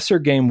a lesser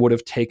game would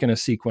have taken a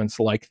sequence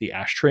like the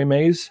ashtray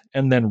maze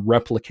and then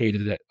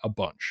replicated it a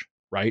bunch,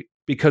 right?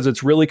 Because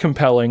it's really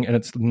compelling and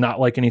it's not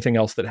like anything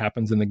else that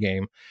happens in the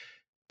game.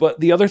 But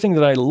the other thing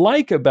that I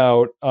like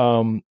about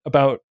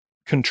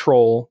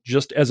Control,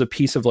 just as a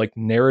piece of like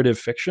narrative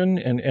fiction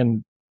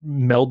and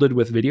melded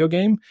with video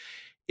game,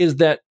 is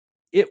that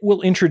it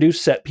will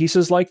introduce set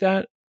pieces like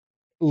that,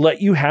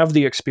 let you have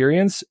the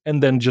experience,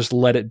 and then just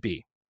let it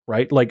be,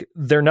 right? Like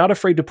they're not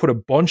afraid to put a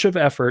bunch of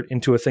effort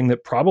into a thing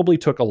that probably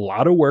took a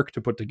lot of work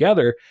to put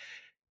together,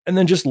 and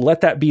then just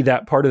let that be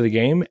that part of the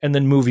game and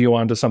then move you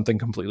on to something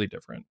completely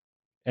different.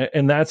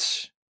 And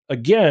that's,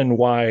 again,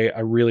 why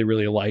I really,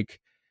 really like,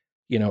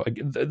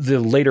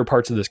 the later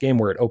parts of this game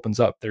where it opens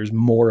up. There's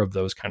more of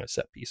those kind of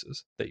set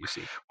pieces that you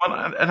see.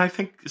 Well, and I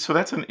think, so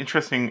that's an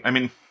interesting, I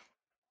mean,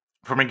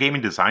 from a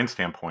gaming design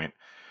standpoint,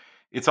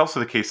 it's also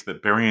the case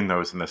that burying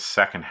those in the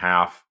second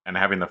half and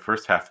having the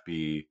first half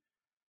be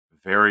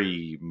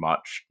very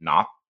much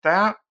not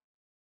that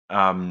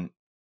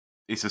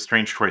is a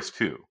strange choice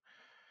too.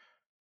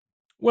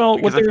 Well,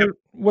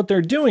 what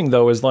they're doing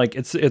though is like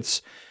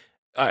it's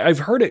I've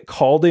heard it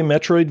called a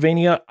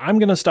Metroidvania. I'm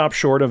going to stop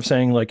short of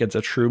saying like it's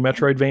a true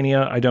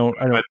Metroidvania. I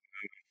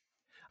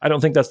don't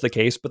think that's the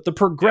case, but the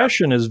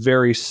progression is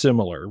very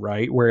similar,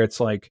 right? Where it's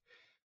like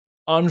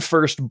on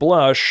first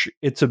blush,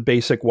 it's a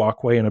basic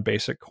walkway and a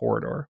basic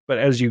corridor. But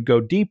as you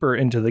go deeper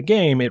into the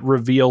game, it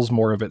reveals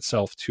more of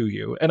itself to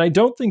you. And I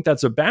don't think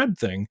that's a bad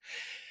thing.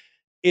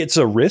 It's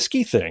a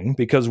risky thing,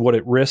 because what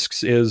it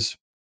risks is,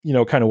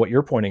 kind of what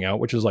you're pointing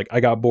out, which is like, I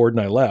got bored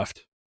and I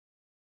left.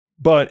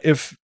 But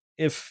if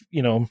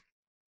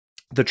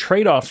the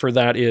trade-off for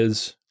that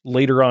is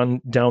later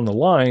on down the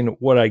line,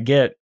 what I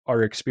get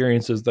are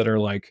experiences that are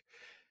like,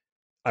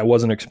 I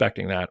wasn't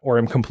expecting that, or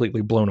I'm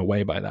completely blown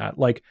away by that.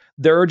 Like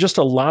there are just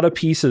a lot of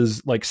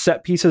pieces, like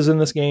set pieces in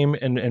this game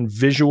and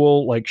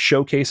visual like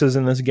showcases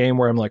in this game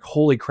where I'm like,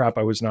 holy crap,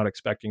 I was not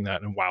expecting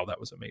that. And wow, that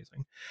was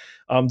amazing.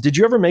 Did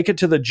you ever make it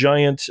to the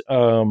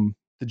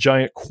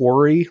giant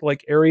quarry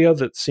like area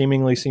that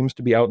seemingly seems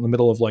to be out in the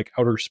middle of like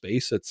outer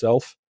space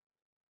itself?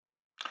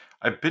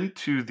 I've been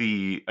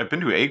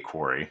to a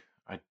quarry.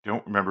 I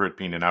don't remember it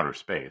being in outer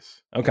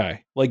space.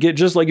 Okay. Like it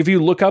just like if you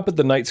look up at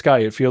the night sky,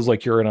 it feels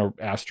like you're in an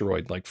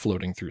asteroid like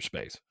floating through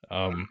space.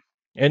 And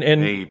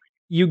maybe.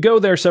 You go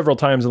there several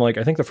times, and like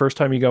I think the first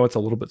time you go, it's a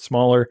little bit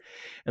smaller,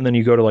 and then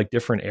you go to like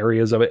different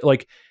areas of it.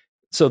 Like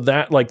so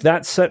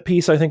that set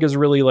piece I think is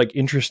really like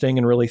interesting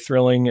and really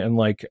thrilling, and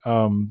like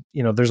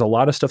there's a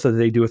lot of stuff that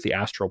they do with the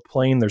astral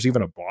plane. There's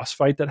even a boss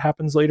fight that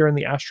happens later in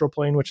the astral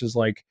plane, which is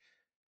like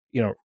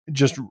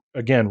just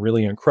again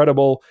really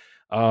incredible.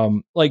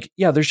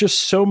 There's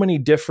just so many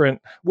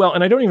different. Well,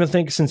 and I don't even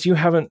think, since you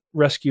haven't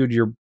rescued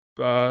your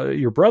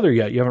brother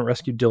yet, you haven't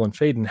rescued Dylan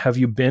Faden. Have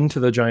you been to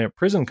the giant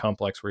prison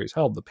complex where he's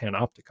held, the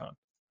Panopticon?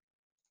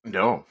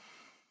 No.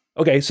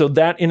 Okay, so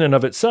that in and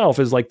of itself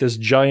is like this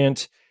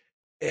giant,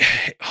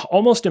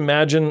 almost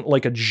imagine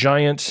like a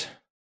giant,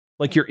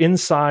 like you're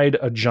inside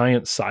a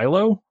giant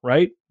silo,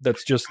 right?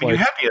 That's just I mean,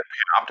 like, you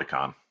have the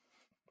Panopticon.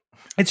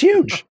 it's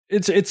huge.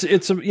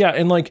 Yeah,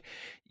 and like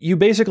you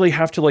basically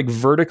have to like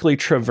vertically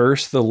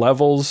traverse the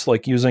levels,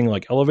 like using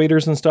like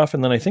elevators and stuff.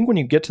 And then I think when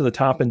you get to the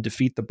top and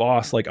defeat the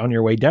boss, like on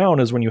your way down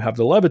is when you have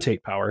the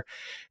levitate power.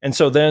 And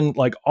so then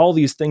like all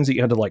these things that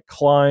you had to like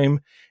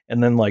climb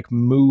and then like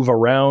move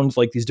around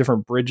like these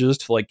different bridges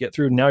to like get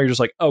through. Now you're just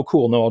like, oh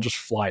cool, no, I'll just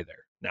fly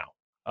there now.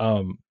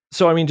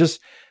 So I mean, just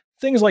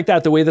things like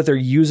that, the way that they're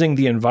using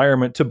the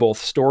environment to both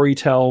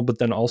storytell, but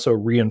then also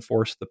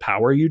reinforce the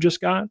power you just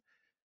got.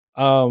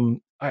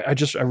 I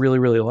really,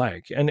 really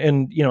like.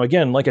 And you know,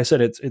 again, like I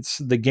said, it's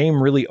the game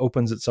really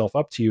opens itself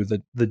up to you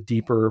the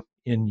deeper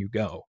in you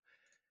go.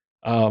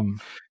 Yeah,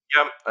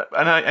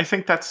 and I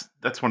think that's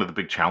one of the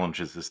big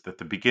challenges is that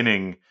the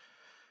beginning.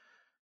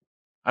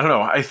 I don't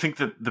know. I think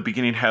that the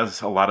beginning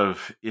has a lot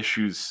of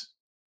issues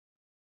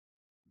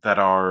that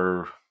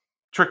are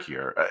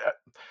trickier.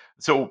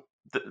 So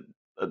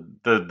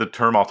the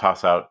term I'll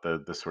toss out,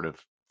 the sort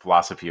of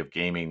philosophy of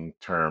gaming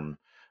term,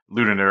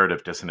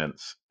 ludonarrative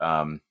dissonance.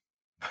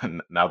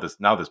 Now this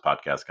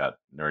podcast got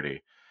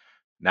nerdy.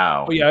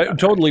 Now, Oh yeah, it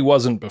totally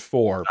wasn't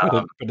before,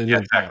 but it yeah,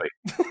 is exactly.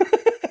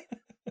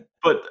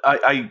 But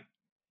I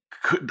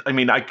could. I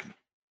mean,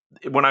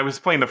 when I was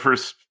playing the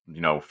first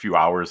few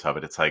hours of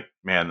it, it's like,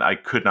 man, I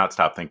could not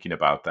stop thinking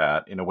about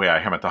that in a way I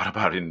haven't thought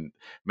about in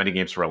many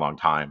games for a long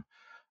time.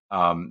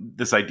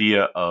 This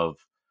idea of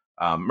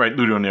right,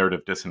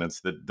 ludonarrative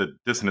dissonance, the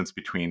dissonance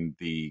between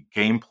the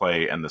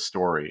gameplay and the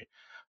story.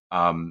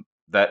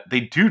 That they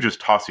do just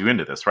toss you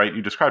into this, right?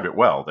 You described it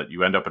well, that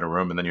you end up in a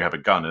room and then you have a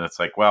gun and it's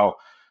like, well,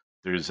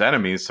 there's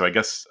enemies, so I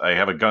guess I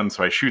have a gun,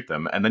 so I shoot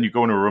them. And then you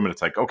go into a room and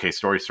it's like, okay,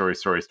 story. And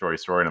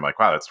I'm like,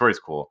 wow, that story's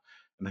cool.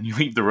 And then you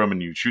leave the room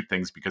and you shoot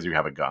things because you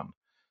have a gun.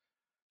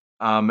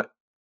 And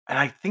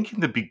I think in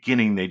the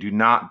beginning, they do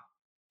not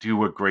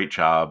do a great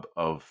job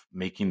of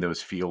making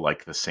those feel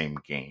like the same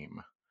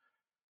game.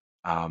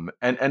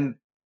 And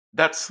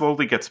that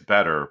slowly gets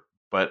better,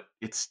 but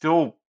it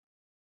still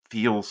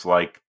feels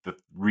like the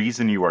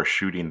reason you are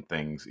shooting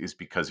things is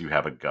because you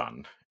have a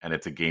gun, and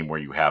it's a game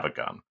where you have a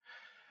gun.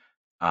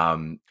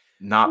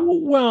 Not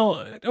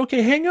well,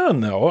 okay, hang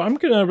on though. I'm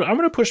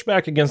gonna push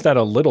back against that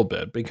a little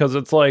bit because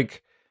it's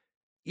like,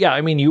 yeah, I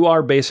mean, you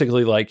are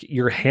basically like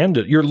you're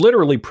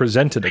literally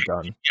presented a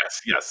gun.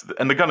 yes,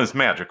 and the gun is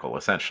magical,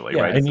 essentially,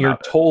 Yeah, right? and you're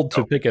told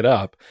to pick it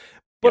up.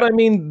 But Yeah. I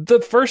mean,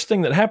 the first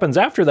thing that happens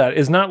after that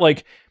is not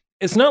like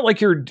it's not like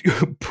you're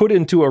put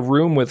into a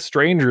room with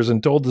strangers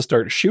and told to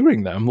start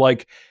shooting them.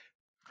 Like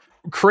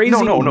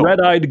crazy No.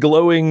 red-eyed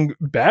glowing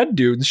bad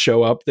dudes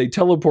show up, they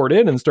teleport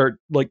in and start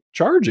like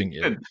charging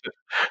you.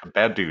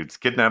 Bad dudes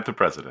kidnap the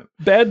president.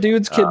 Bad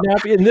dudes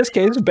kidnap, in this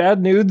case,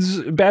 bad dudes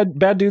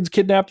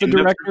kidnap the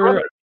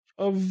director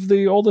of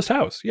the oldest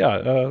house.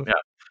 Yeah.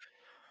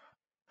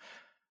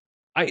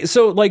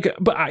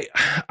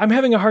 I'm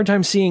having a hard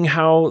time seeing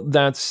how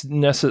that's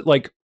necessary.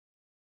 Like,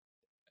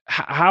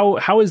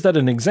 how is that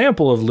an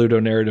example of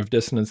ludonarrative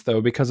dissonance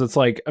though? Because it's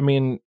like, I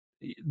mean,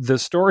 the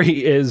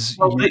story is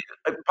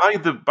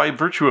by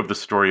virtue of the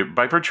story,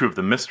 by virtue of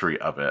the mystery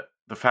of it,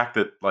 the fact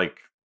that like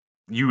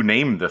you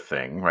name the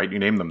thing, right? You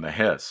name them the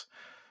hiss,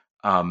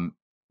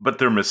 but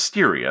they're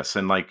mysterious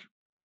and like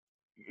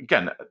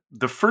again,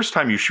 the first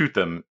time you shoot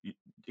them,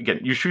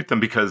 you shoot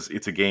them because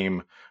it's a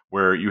game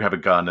where you have a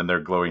gun and they're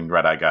glowing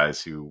red-eye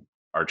guys who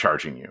are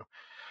charging you.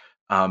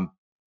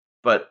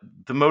 But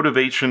the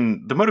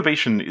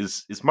motivation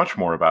is much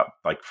more about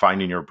like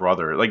finding your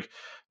brother. Like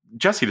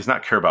Jessie does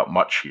not care about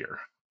much here.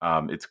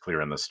 It's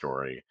clear in the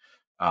story,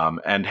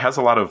 and has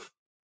a lot of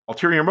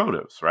ulterior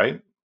motives,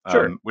 right?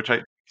 Sure. Which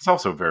is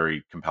also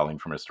very compelling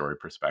from a story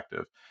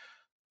perspective.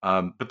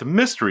 But the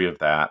mystery of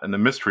that and the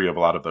mystery of a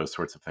lot of those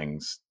sorts of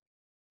things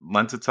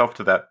lends itself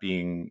to that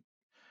being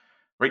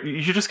right.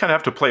 You just kind of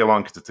have to play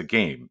along because it's a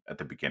game at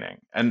the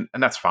beginning, and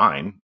that's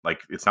fine.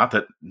 Like it's not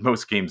that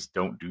most games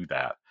don't do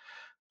that.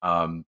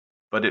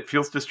 But it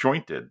feels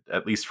disjointed,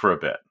 at least for a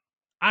bit.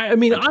 I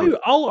mean,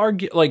 I'll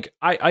argue, like,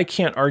 I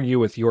can't argue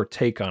with your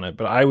take on it,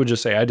 but I would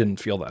just say I didn't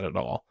feel that at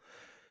all.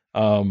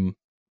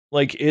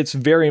 Like, it's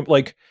very,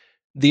 like,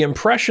 the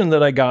impression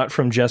that I got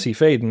from Jessie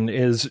Faden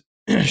is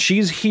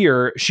she's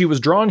here, she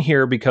was drawn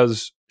here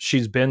because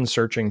she's been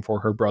searching for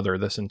her brother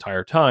this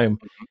entire time.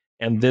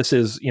 And this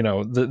is, you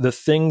know, the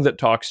thing that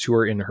talks to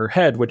her in her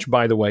head, which,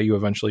 by the way, you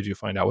eventually do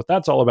find out what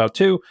that's all about,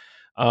 too.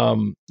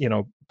 You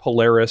know,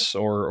 Polaris,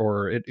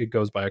 or it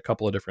goes by a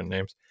couple of different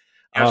names.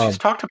 Yeah, she's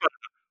talked about it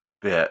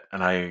a bit,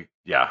 and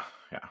yeah.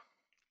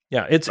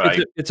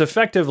 It's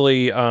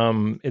effectively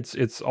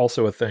it's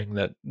also a thing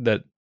that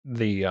the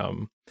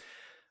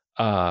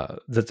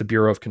that the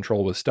Bureau of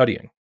Control was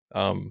studying.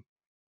 Do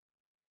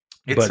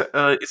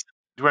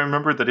I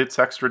remember that it's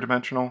extra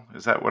dimensional?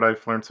 Is that what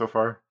I've learned so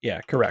far? Yeah,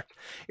 correct.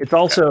 It's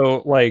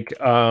also like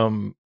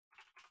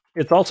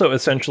it's also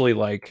essentially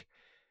like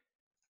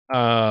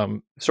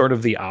sort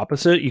of the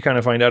opposite. You kind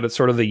of find out it's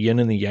sort of the yin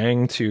and the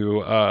yang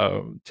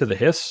to the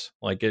hiss.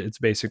 Like it's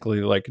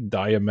basically like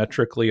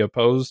diametrically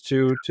opposed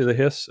to the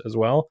hiss as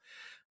well.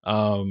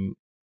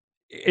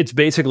 It's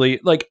basically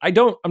like I'm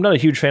not a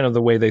huge fan of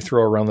the way they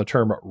throw around the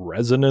term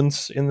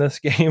resonance in this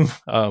game.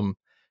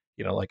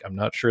 Like I'm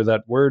not sure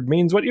that word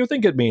means what you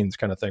think it means,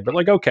 kind of thing. But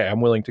like, okay,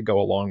 I'm willing to go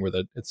along with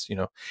it. It's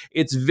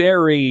it's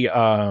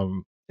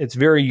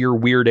very your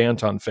weird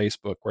aunt on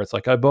Facebook where it's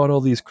like, I bought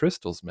all these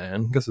crystals,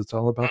 man, because it's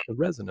all about the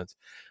resonance.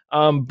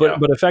 But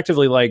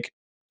effectively, like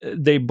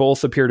they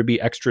both appear to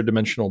be extra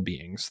dimensional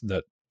beings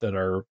that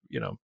are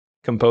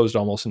composed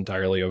almost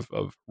entirely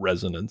of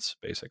resonance,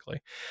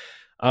 basically.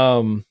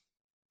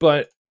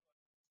 But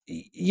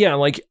yeah,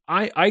 like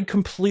I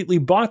completely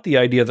bought the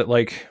idea that,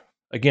 like,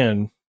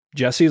 again,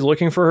 Jessie's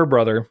looking for her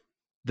brother,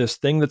 this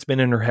thing that's been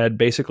in her head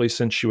basically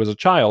since she was a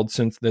child,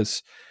 since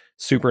this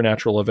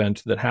supernatural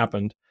event that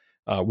happened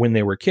when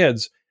they were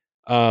kids,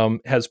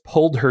 has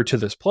pulled her to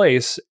this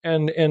place,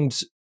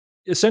 and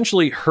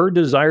essentially her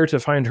desire to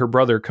find her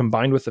brother,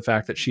 combined with the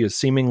fact that she is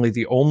seemingly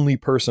the only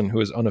person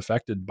who is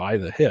unaffected by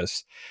the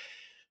hiss,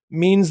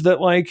 means that,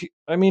 like,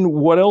 I mean,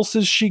 what else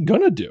is she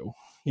gonna do?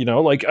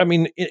 Like, I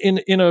mean,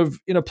 in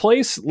a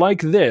place like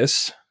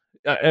this,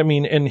 I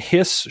mean, and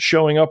hiss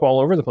showing up all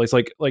over the place,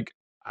 like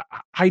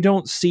I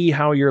don't see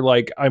how you're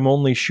like, I'm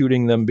only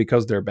shooting them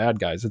because they're bad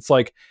guys. It's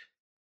like,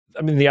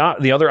 I mean, the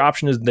other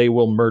option is they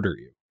will murder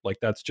you. Like,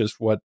 that's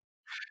just what.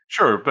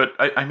 Sure, but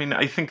I mean,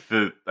 I think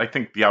the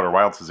Outer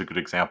Wilds is a good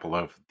example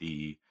of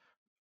the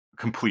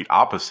complete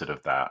opposite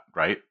of that,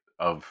 right?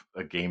 Of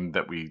a game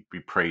that we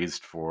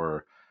praised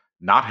for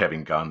not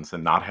having guns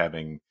and not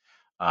having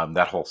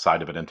that whole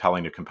side of it, and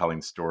telling a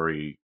compelling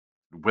story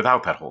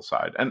without that whole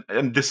side.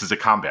 And this is a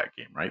combat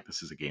game, right?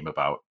 This is a game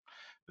about,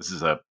 this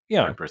is a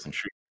third person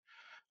shooter.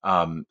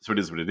 So it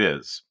is what it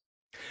is.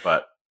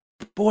 But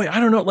boy, I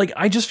don't know. Like,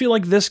 I just feel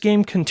like this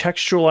game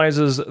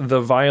contextualizes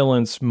the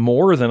violence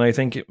more than I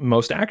think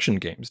most action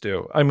games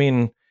do. I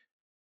mean,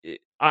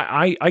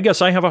 I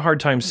guess I have a hard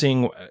time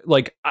seeing,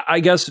 like, I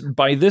guess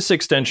by this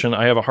extension,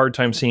 I have a hard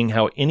time seeing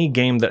how any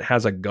game that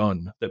has a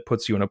gun that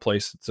puts you in a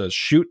place that says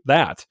shoot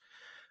that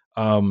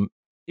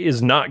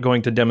is not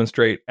going to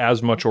demonstrate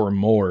as much or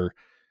more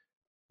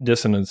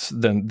dissonance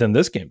than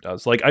this game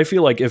does. Like, I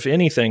feel like if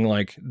anything,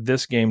 like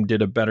this game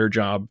did a better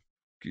job,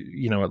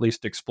 at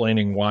least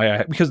explaining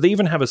why because they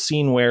even have a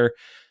scene where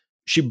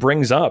she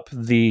brings up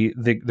the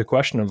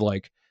question of,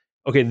 like,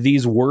 okay,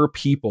 these were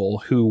people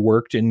who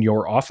worked in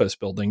your office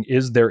building.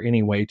 Is there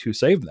any way to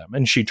save them?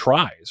 And she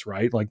tries,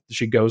 right? Like,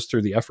 she goes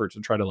through the effort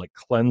to try to, like,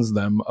 cleanse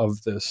them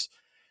of this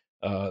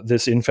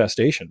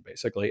infestation,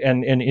 basically,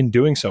 and in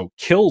doing so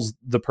kills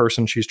the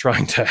person she's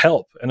trying to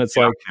help. And it's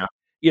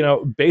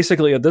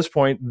basically at this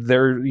point,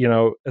 they're,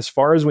 as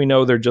far as we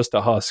know, they're just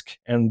a husk,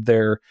 and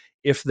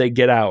if they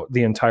get out,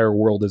 the entire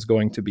world is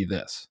going to be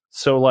this.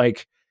 So,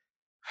 like,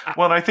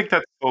 well, and I think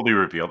that's slowly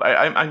revealed.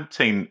 I'm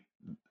saying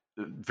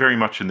very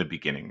much in the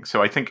beginning.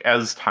 So I think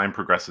as time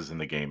progresses in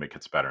the game, it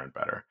gets better and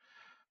better.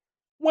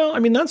 Well, I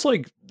mean, that's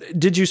like,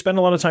 did you spend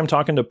a lot of time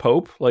talking to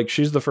Pope? Like,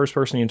 she's the first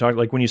person you talk,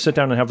 like, when you sit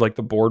down and have, like,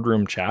 the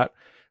boardroom chat,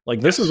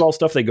 like, this is all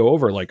stuff they go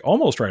over, like,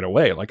 almost right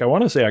away. Like, I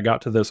want to say I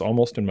got to this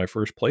almost in my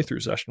first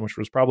playthrough session, which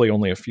was probably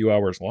only a few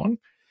hours long.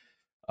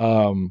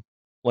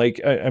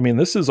 I mean,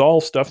 this is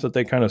all stuff that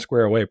they kind of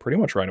square away pretty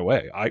much right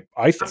away.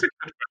 I think.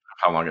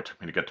 How long it took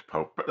me to get to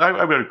Pope, but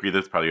I would agree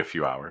that's probably a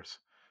few hours.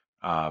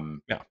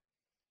 Yeah.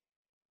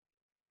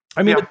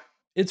 I mean,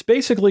 it's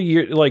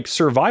basically like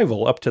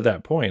survival up to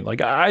that point.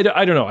 Like, I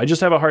don't know. I just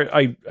have a hard,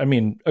 I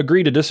mean,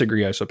 agree to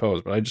disagree, I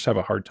suppose, but I just have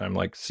a hard time,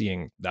 like,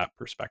 seeing that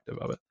perspective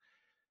of it.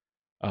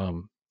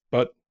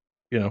 But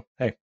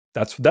hey,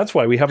 that's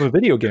why we have a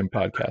video game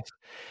podcast.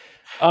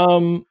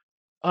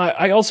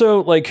 I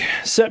also like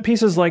set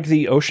pieces like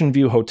the Ocean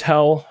View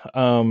Hotel.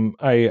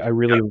 I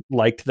really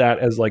liked that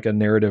as, like, a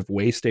narrative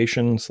way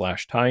station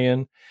 /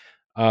 tie-in.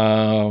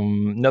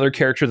 Another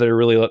character that I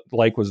really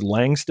like was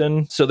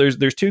Langston. So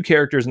there's two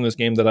characters in this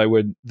game that I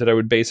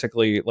would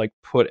basically, like,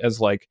 put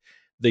as, like,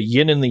 the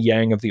yin and the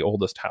yang of the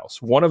oldest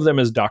house. One of them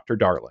is Dr.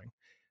 Darling,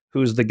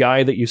 who's the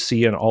guy that you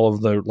see in all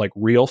of the, like,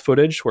 real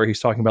footage where he's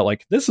talking about,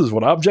 like, this is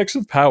what objects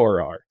of power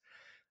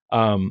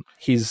are.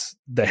 He's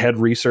the head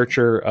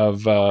researcher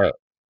of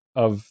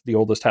the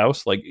oldest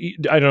house. Like,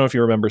 I don't know if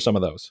you remember some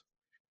of those.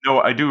 No,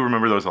 I do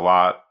remember those a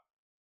lot.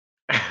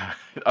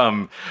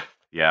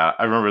 Yeah,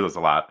 I remember those a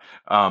lot.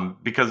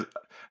 Because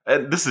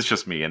this is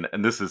just me, and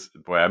this is,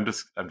 boy, I'm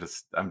just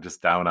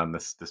down on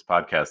this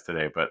podcast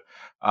today. But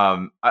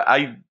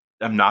I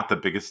am not the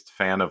biggest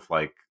fan of,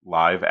 like,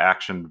 live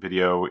action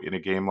video in a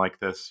game like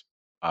this.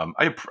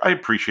 I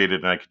appreciate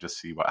it, and I could just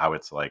see how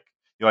it's like.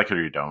 You like it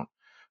or you don't.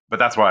 But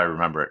that's why I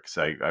remember it, because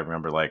I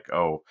remember, like,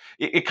 oh,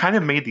 it kind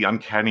of made the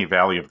uncanny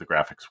valley of the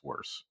graphics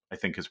worse, I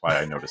think, is why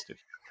I noticed it.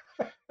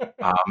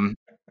 Okay.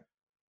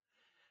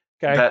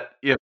 That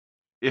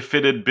if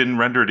it had been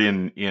rendered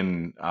in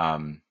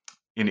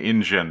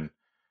Engine,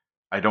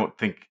 I don't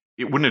think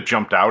it wouldn't have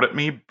jumped out at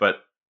me, but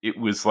it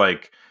was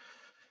like,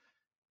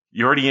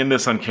 you're already in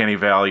this uncanny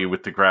valley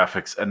with the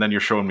graphics, and then you're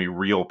showing me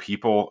real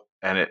people,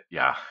 and it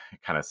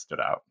kind of stood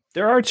out.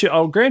 There are two.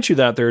 I'll grant you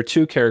that there are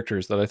two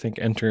characters that I think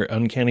enter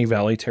uncanny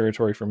valley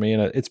territory for me,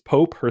 and it's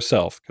Pope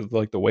herself, because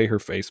like the way her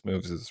face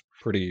moves is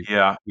pretty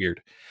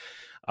weird.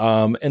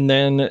 And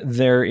then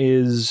there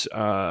is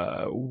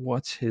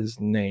what's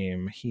his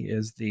name? He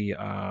is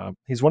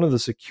he's one of the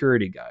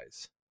security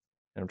guys,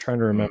 and I'm trying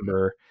to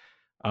remember.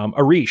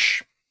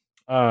 Arish.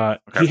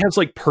 He has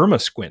like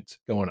perma squint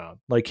going on.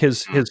 Like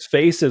his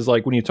face is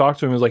like, when you talk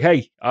to him, he's like,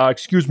 "Hey,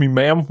 excuse me,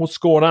 ma'am, what's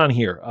going on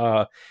here?"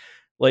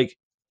 Like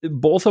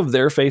both of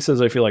their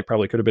faces, I feel like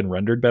probably could have been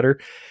rendered better.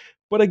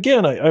 But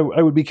again,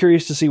 I would be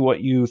curious to see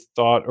what you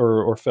thought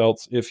or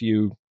felt if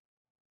you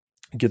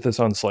get this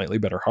on slightly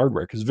better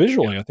hardware, because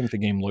visually, I think the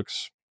game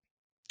looks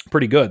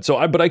pretty good.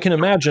 So, but I can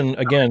imagine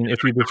again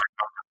if you just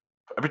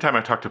every time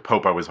I talk to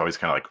Pope, I was always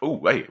kind of like, "Oh,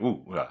 wait,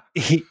 ooh."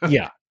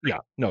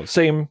 No,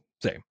 same.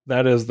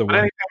 That is the one.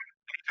 Anytime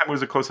it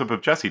was a close up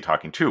of Jessie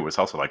talking too, it was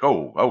also like,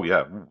 "Oh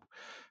yeah."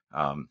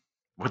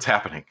 What's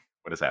happening?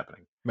 What is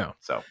happening? No.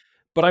 So.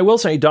 But I will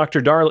say Dr.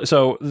 Darling,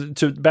 so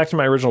back to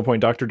my original point,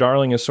 Dr.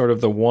 Darling is sort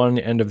of the one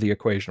end of the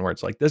equation where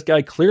it's like, this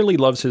guy clearly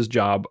loves his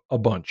job a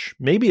bunch,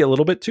 maybe a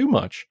little bit too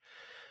much.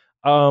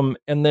 And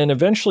then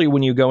eventually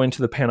when you go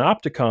into the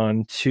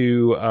Panopticon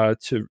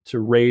to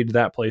raid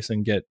that place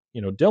and get,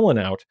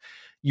 Dylan out,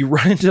 you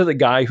run into the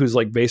guy who's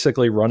like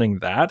basically running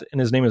that,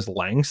 and his name is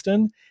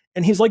Langston.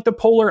 And he's like the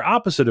polar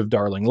opposite of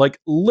Darling. Like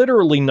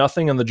literally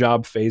nothing on the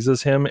job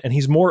phases him, and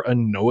he's more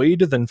annoyed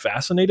than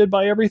fascinated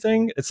by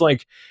everything. It's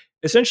like,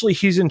 essentially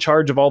he's in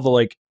charge of all the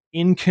like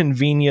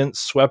inconvenient,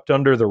 swept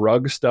under the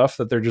rug stuff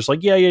that they're just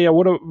like, yeah.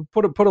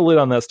 Put a lid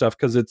on that stuff,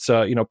 because it's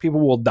people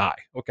will die.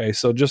 Okay,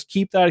 so just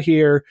keep that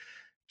here,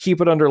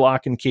 keep it under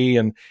lock and key,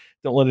 and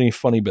don't let any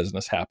funny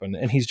business happen.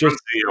 And he's just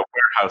the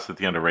warehouse at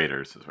the end of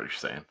Raiders, is what you're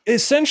saying.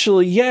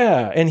 Essentially,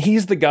 yeah. And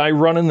he's the guy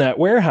running that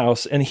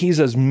warehouse, and he's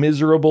as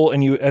miserable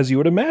as you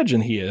would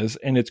imagine he is,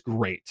 and it's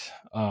great.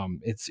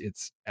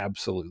 It's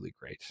absolutely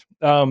great.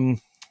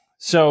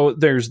 So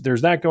there's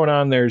that going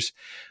on. There's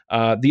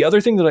the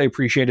other thing that I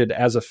appreciated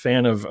as a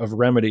fan of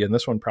Remedy, and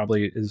this one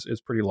probably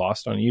is pretty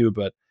lost on you,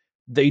 but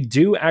they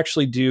do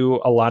actually do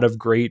a lot of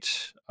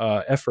great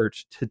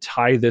effort to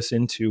tie this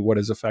into what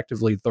is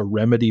effectively the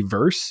Remedy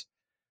verse.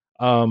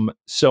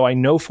 So I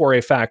know for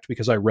a fact,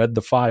 because I read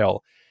the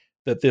file,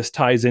 that this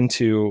ties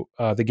into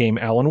the game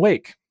Alan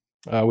Wake,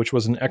 which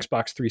was an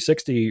Xbox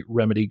 360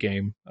 Remedy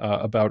game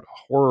about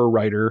a horror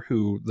writer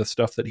who the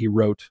stuff that he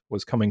wrote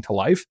was coming to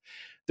life.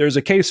 There's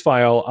a case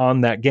file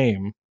on that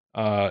game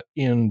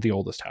in The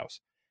Oldest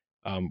House,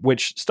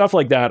 which stuff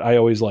like that I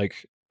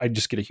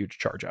just get a huge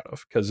charge out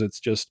of, because it's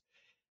just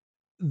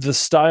the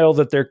style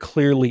that they're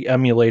clearly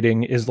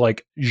emulating is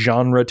like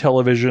genre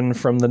television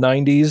from the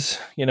 90s,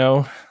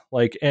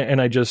 like, and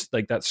I just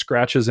like that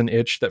scratches an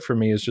itch that for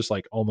me is just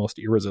like almost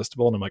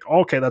irresistible. And I'm like,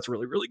 okay, that's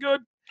really, really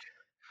good.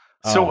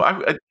 So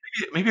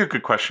maybe a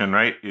good question,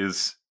 right?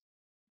 Is,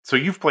 so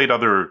you've played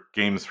other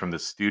games from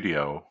this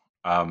studio.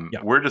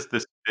 Where does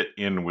this fit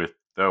in with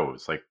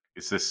those? Like,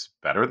 is this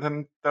better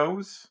than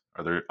those?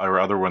 Are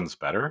other ones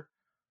better?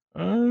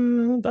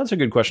 That's a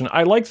good question.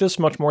 I like this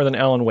much more than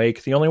Alan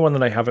Wake. The only one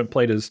that I haven't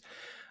played is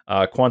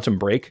Quantum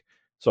Break,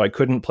 so I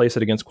couldn't place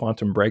it against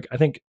Quantum Break. I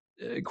think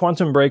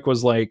Quantum Break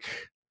was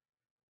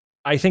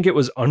I think it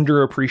was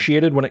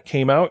underappreciated when it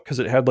came out, because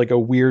it had like a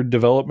weird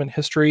development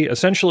history.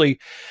 Essentially,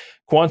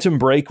 Quantum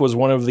Break was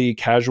one of the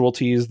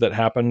casualties that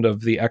happened of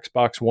the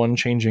Xbox One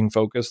changing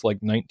focus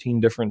like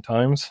 19 different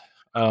times.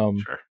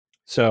 Sure.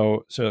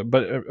 So,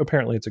 but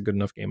apparently it's a good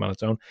enough game on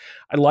its own.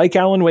 I like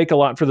Alan Wake a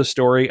lot for the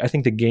story. I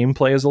think the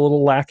gameplay is a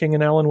little lacking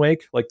in Alan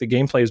Wake. Like the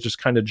gameplay is just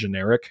kind of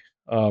generic,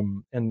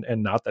 and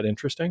not that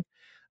interesting.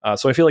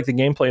 So I feel like the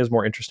gameplay is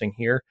more interesting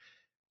here.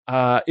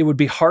 It would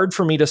be hard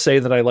for me to say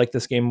that I like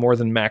this game more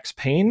than Max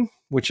Payne,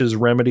 which is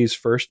Remedy's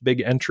first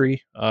big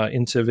entry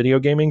into video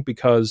gaming,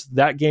 because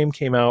that game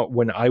came out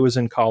when I was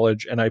in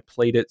college and I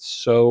played it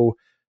so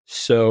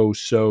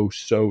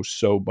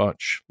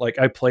much. Like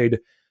I played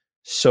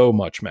so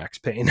much Max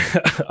Payne.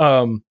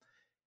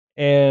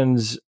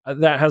 And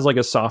that has like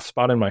a soft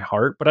spot in my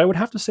heart, but I would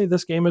have to say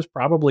this game is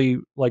probably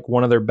like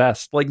one of their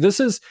best. Like this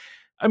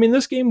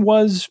game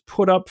was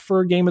put up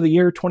for Game of the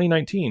Year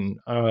 2019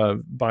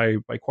 by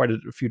quite a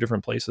few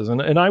different places.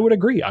 And I would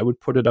agree. I would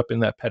put it up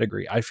in that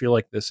pedigree. I feel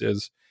like this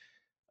is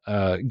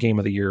Game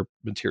of the Year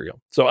material.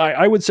 So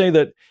I would say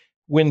that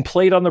when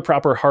played on the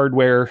proper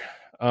hardware,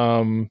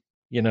 and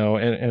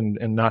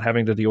not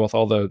having to deal with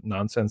all the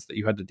nonsense that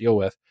you had to deal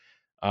with,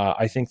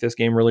 I think this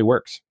game really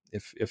works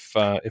if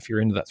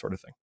you're into that sort of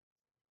thing.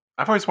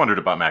 I've always wondered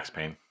about Max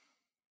Payne.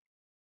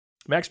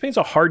 Max Payne's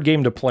a hard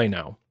game to play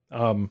now.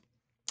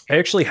 I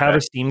actually have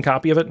a Steam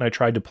copy of it, and I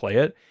tried to play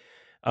it.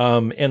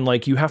 And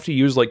like you have to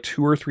use like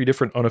 2 or 3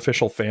 different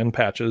unofficial fan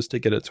patches to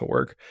get it to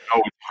work.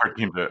 Oh, it's a hard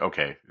game to.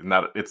 Okay,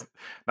 it's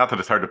not that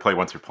it's hard to play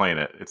once you're playing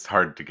it. It's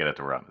hard to get it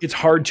to run. It's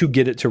hard to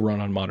get it to run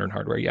on modern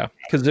hardware, yeah.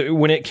 Because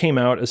when it came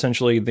out,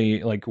 essentially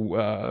the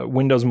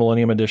Windows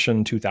Millennium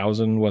Edition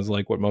 2000 was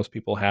like what most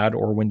people had,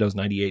 or Windows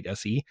 98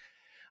 SE.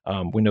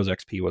 Windows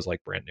XP was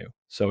like brand new.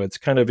 So it's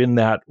kind of in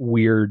that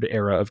weird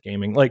era of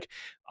gaming. Like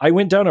I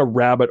went down a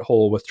rabbit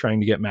hole with trying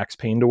to get Max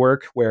Payne to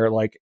work where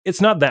like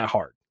it's not that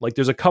hard. Like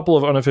there's a couple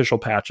of unofficial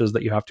patches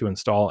that you have to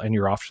install and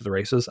you're off to the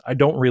races. I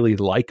don't really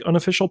like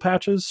unofficial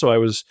patches, so I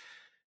was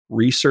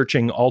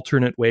researching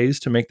alternate ways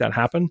to make that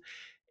happen.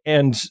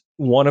 And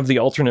one of the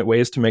alternate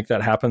ways to make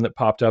that happen that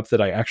popped up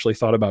that I actually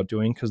thought about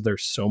doing, because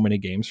there's so many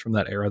games from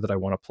that era that I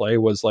want to play,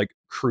 was like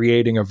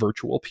creating a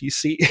virtual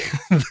PC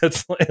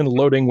that's and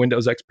loading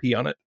Windows XP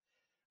on it.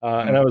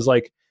 And I was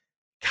like,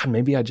 God,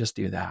 maybe I just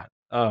do that.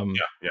 Yeah,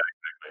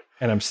 exactly.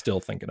 And I'm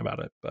still thinking about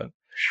it, but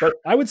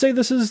I would say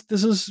this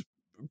is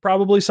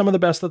probably some of the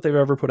best that they've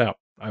ever put out,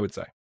 I would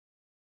say.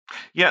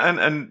 Yeah,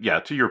 and yeah,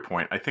 to your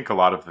point, I think a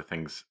lot of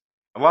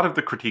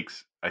the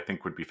critiques, I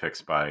think, would be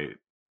fixed by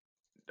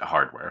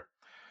hardware.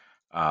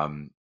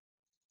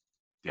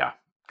 Yeah,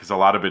 because a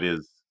lot of it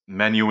is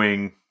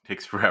menuing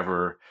takes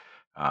forever.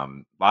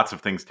 Lots of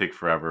things take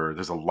forever.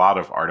 There's a lot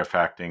of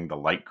artifacting, the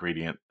light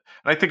gradient,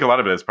 and I think a lot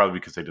of it is probably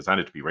because they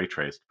designed it to be ray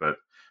traced. But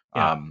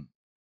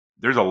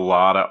there's a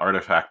lot of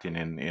artifacting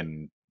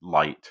in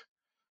light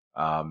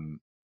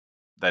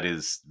that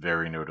is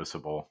very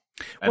noticeable.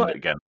 And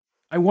again,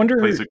 I wonder,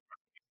 plays it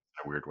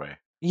in a weird way.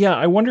 Yeah,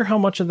 I wonder how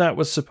much of that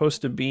was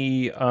supposed to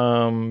be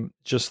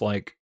just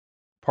like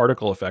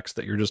particle effects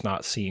that you're just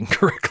not seeing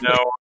correctly.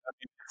 No,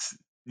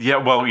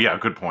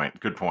 good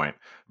point.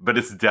 But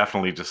it's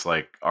definitely just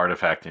like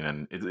artifacting,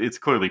 and it's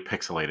clearly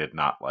pixelated,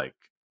 not like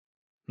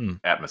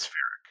atmospheric.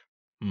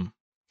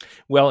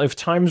 Well, if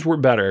times were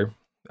better,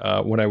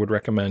 what I would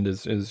recommend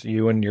is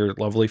you and your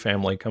lovely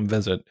family come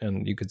visit,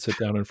 and you could sit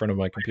down in front of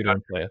my computer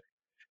and play it.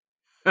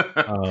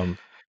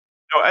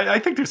 No, I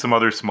think there's some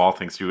other small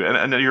things too,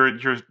 and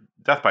your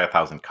Death by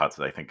 1,000 Cuts,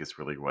 I think, is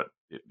really what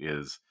it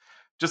is.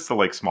 Just the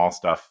like small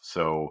stuff.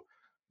 So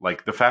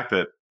like the fact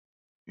that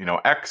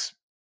X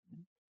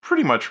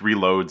pretty much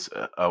reloads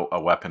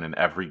a weapon in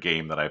every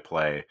game that I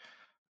play,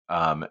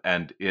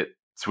 and it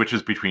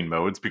switches between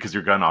modes because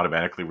your gun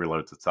automatically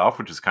reloads itself,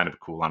 which is kind of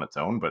cool on its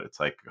own, but it's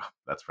like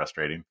that's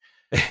frustrating.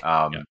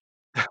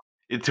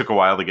 It took a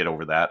while to get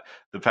over that.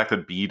 The fact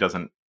that B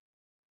doesn't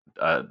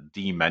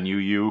de-menu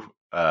you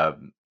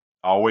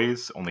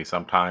always, only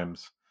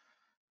sometimes.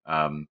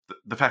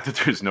 The fact that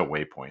there's no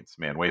waypoints,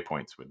 man,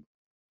 waypoints would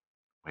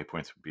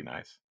be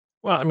nice.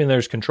 Well, I mean,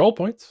 there's control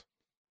points.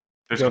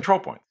 There's control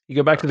points. You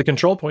go back to the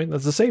control point.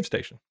 That's the save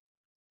station.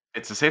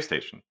 It's a save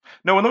station.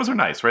 No, and those are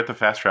nice, right? The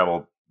fast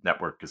travel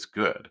network is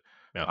good.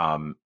 Yeah.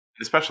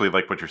 Especially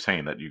like what you're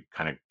saying, that you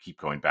kind of keep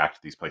going back to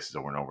these places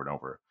over and over and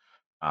over.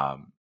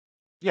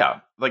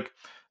 Yeah, like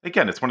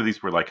again, it's one of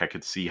these where like I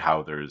could see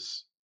how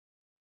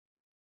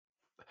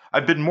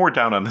I've been more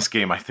down on this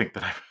game, I think,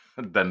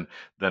 than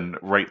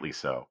rightly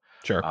so.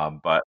 Sure.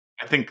 But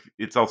I think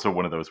it's also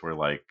one of those where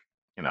like,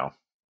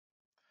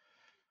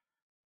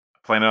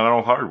 playing on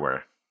old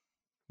hardware.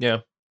 Yeah.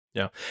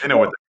 I know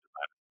what.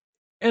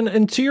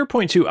 And to your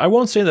point too, I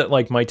won't say that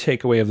like my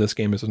takeaway of this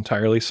game is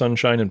entirely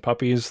sunshine and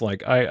puppies.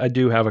 Like I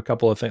do have a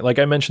couple of things. Like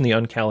I mentioned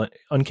the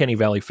uncanny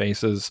valley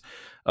faces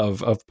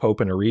of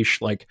Pope and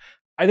Arish. Like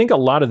I think a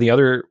lot of the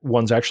other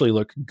ones actually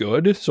look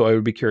good. So I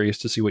would be curious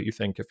to see what you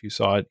think if you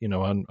saw it,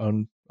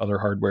 on other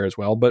hardware as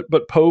well.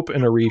 But Pope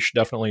and Arish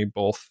definitely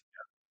both.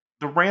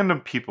 The random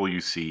people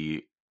you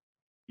see,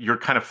 you're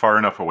kind of far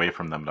enough away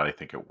from them that I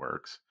think it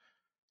works.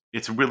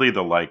 It's really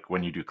the like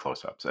when you do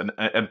close-ups,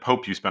 and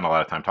Pope you spend a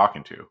lot of time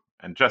talking to,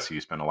 and Jessie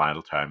you spend a lot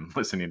of time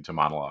listening to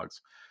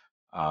monologues.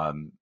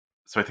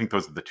 So I think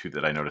those are the two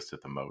that I noticed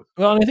it the most.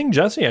 Well, and I think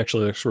Jessie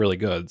actually looks really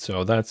good.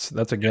 So that's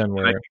again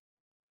where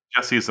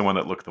Jessie is the one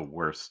that looked the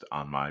worst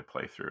on my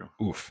playthrough.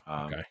 Oof.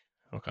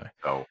 Okay.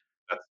 So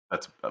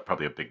that's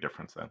probably a big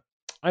difference then.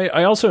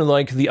 I also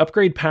like the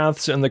upgrade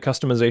paths and the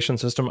customization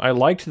system. I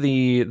liked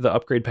the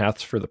upgrade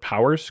paths for the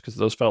powers because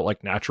those felt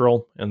like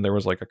natural, and there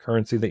was like a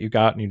currency that you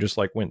got, and you just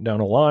like went down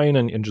a line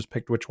and just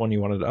picked which one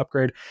you wanted to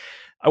upgrade.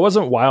 I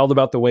wasn't wild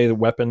about the way the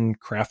weapon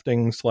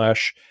crafting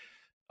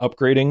 /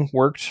 upgrading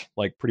worked,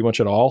 like pretty much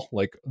at all.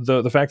 Like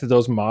the fact that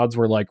those mods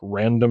were like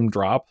random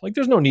drop, like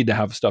there's no need to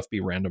have stuff be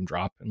random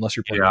drop unless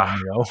you're playing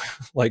Mario.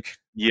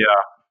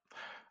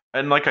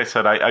 And like I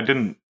said,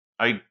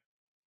 I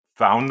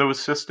found those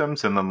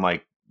systems and then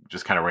like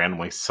just kind of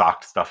randomly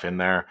socked stuff in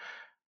there,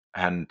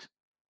 and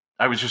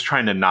I was just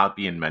trying to not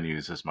be in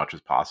menus as much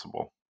as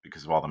possible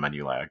because of all the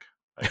menu lag.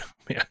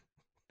 Yeah.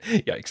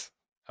 Yikes.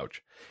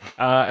 Ouch.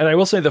 And I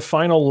will say the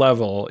final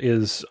level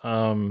is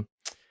I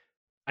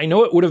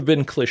know it would have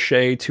been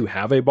cliche to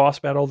have a boss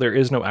battle. There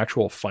is no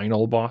actual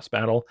final boss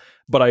battle,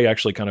 but I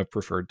actually kind of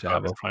preferred to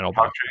have a final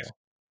boss battle.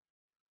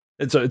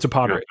 It's a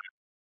pod race.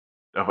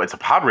 Oh, it's a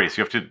pod race.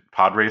 You have to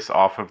pod race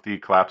off of the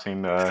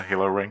collapsing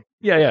Halo ring.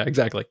 Yeah,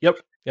 exactly.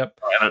 Yep.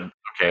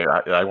 Okay,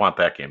 I want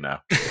that game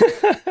now.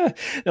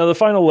 Now the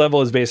final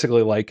level is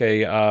basically like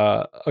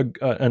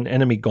an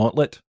enemy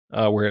gauntlet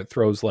where it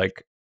throws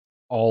like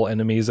all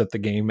enemies at the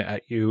game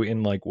at you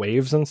in like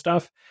waves and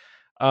stuff.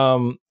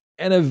 And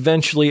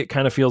eventually it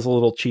kind of feels a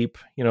little cheap,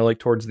 like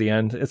towards the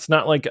end. It's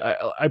not like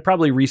I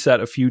probably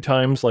reset a few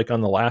times like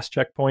on the last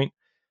checkpoint.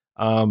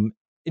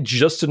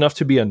 just enough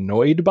to be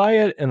annoyed by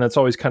it. And that's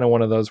always kind of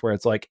one of those where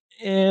it's like,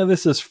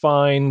 this is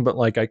fine, but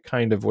like I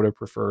kind of would have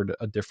preferred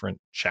a different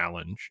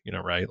challenge,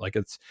 right? Like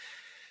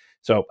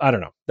so I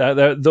don't know.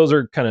 That those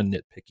are kind of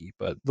nitpicky,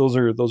 but those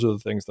are the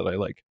things that I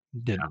like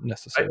didn't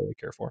necessarily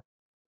care for.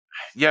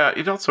 Yeah,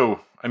 it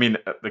also, I mean,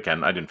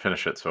 again, I didn't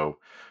finish it, so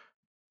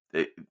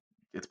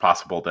it's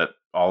possible that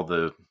all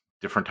the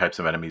different types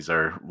of enemies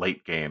are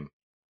late game,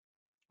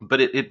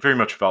 but it very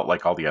much felt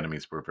like all the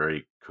enemies were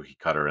very cookie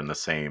cutter and the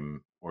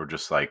same, or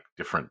just like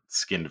different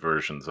skinned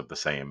versions of the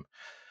same.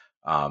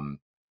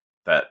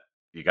 That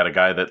you got a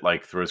guy that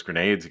like throws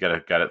grenades, you got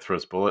a guy that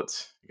throws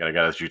bullets, you got a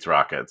guy that shoots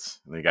rockets,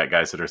 and you got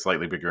guys that are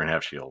slightly bigger and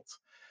have shields.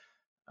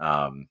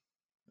 And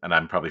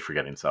I'm probably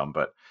forgetting some,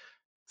 but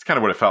it's kind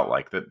of what it felt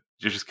like, that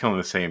you're just killing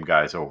the same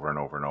guys over and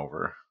over and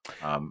over,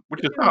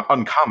 which is not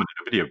uncommon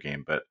in a video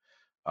game. But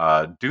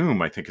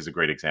Doom, I think, is a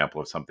great example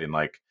of something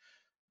like,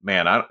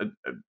 man,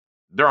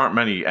 there aren't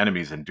many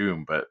enemies in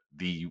Doom, but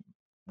the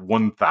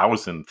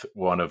 1000th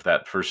one of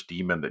that first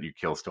demon that you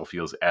kill still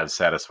feels as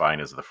satisfying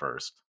as the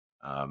first.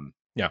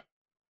 Yeah.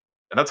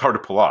 And that's hard to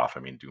pull off. I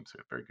mean, Doom's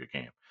a very good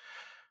game.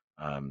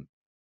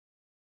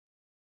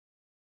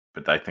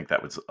 But I think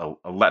that was a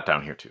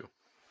letdown here too.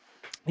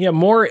 Yeah,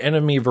 more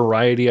enemy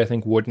variety, I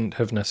think, wouldn't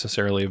have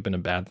necessarily have been a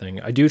bad thing.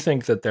 I do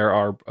think that there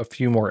are a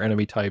few more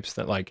enemy types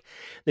that, like,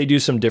 they do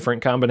some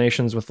different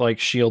combinations with, like,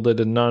 shielded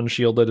and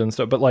non-shielded and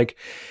stuff. But, like,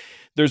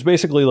 there's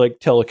basically, like,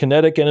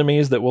 telekinetic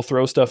enemies that will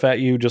throw stuff at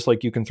you just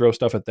like you can throw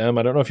stuff at them.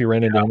 I don't know if you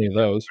ran into any of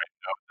those. Right.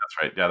 No,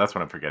 that's right. Yeah, that's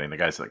what I'm forgetting. The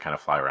guys that kind of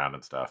fly around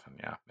and stuff. And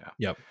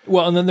yeah.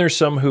 Well, and then there's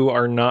some who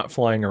are not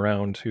flying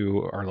around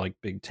who are, like,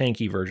 big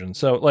tanky versions.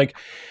 So, like...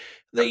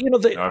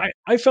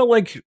 I felt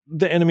like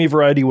the enemy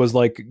variety was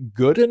like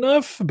good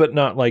enough, but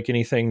not like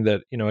anything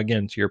that,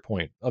 again, to your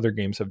point, other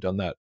games have done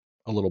that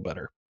a little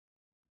better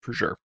for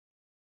sure.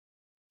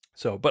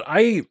 So, but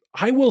I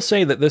will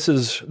say that this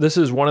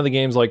is one of the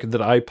games like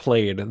that I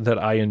played that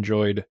I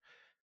enjoyed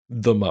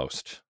the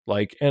most.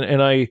 Like,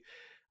 and I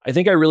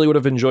think I really would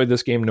have enjoyed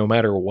this game no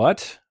matter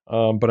what.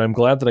 But I'm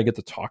glad that I get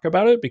to talk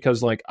about it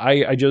because, like,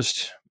 I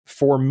just,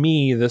 for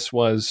me, this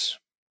was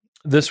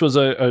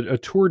a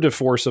tour de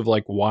force of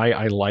like why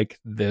I like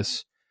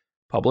this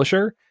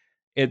publisher.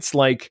 It's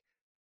like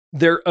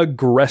they're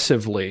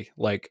aggressively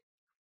like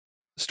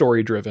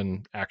story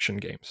driven action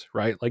games,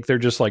 right? Like they're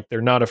just like,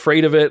 they're not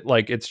afraid of it.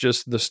 Like it's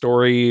just the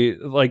story.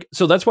 Like,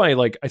 so that's why,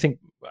 like, I think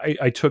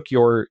I took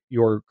your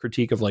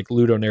critique of like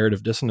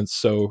ludonarrative dissonance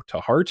so to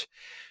heart,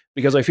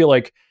 because I feel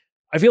like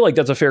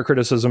that's a fair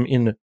criticism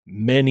in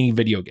many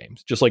video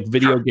games, just like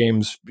video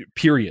games,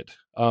 period.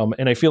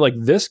 And I feel like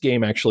this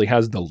game actually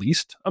has the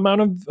least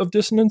amount of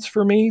dissonance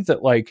for me,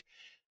 that like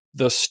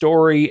the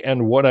story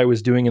and what I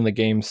was doing in the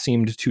game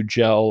seemed to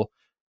gel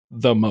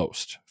the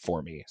most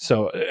for me.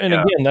 So, and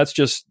again, that's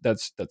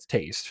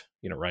taste,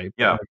 right?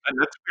 Yeah. And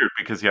that's weird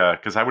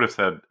because I would have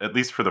said, at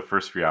least for the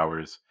first few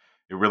hours,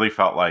 it really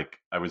felt like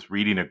I was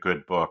reading a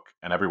good book,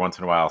 and every once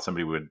in a while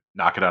somebody would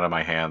knock it out of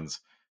my hands,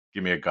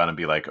 give me a gun and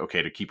be like,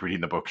 okay, to keep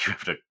reading the book, you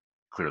have to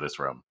clear this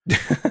room.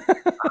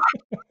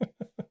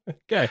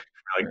 Okay.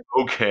 Like,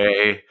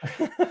 okay.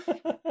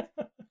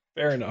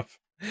 Fair enough.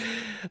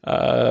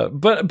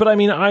 But I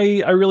mean,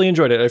 I really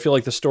enjoyed it. I feel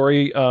like the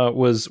story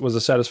was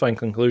a satisfying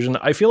conclusion.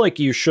 I feel like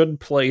you should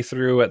play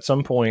through at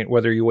some point,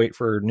 whether you wait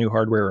for new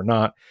hardware or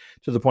not,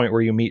 to the point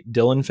where you meet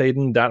Dylan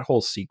Faden. That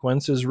whole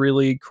sequence is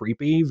really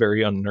creepy,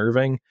 very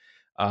unnerving.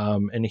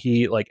 And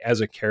he, like,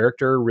 as a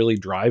character, really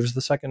drives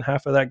the second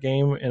half of that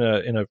game in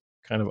a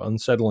kind of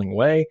unsettling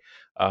way.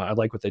 I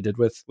like what they did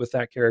with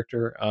that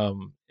character.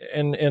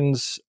 And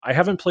I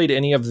haven't played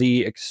any of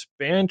the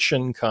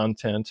expansion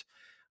content,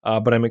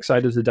 but I'm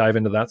excited to dive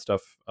into that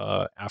stuff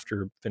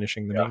after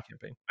finishing the main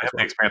campaign. I have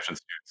the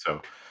expansions too.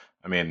 So,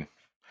 I mean,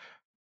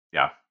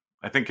 yeah,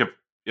 I think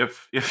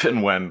if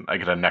and when I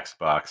get a next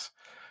box,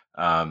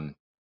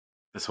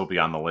 this will be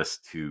on the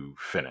list to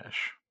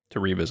finish, to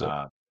revisit.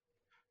 I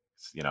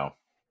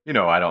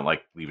don't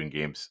like leaving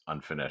games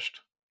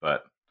unfinished,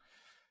 but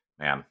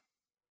man,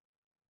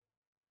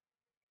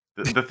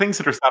 the things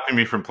that are stopping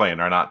me from playing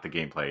are not the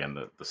gameplay and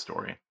the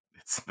story.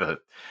 It's the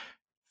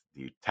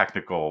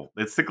technical,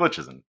 it's the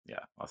glitches, and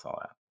that's all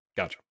that.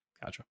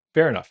 Gotcha.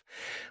 Fair enough.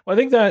 Well, I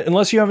think that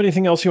unless you have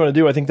anything else you want to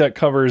do, I think that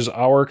covers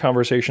our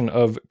conversation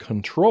of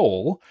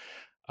Control.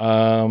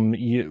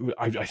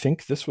 I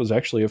think this was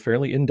actually a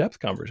fairly in-depth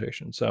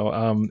conversation.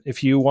 So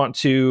if you want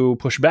to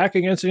push back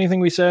against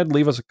anything we said,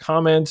 leave us a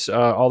comment,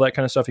 all that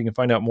kind of stuff. You can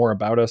find out more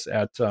about us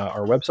at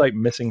our website,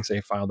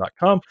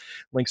 missingsavefile.com.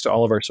 Links to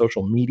all of our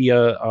social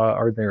media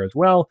are there as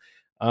well.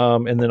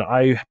 And then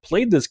I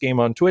played this game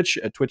on Twitch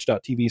at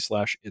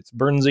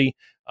twitch.tv/itsburnsie.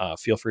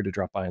 Feel free to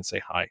drop by and say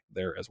hi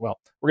there as well.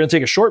 We're going to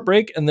take a short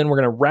break, and then we're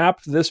going to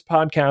wrap this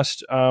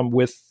podcast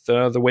with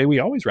the way we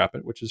always wrap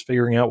it, which is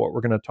figuring out what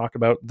we're going to talk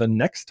about the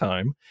next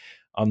time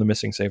on the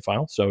Missing Save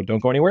File. So don't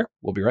go anywhere.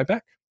 We'll be right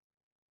back.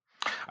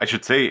 I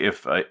should say,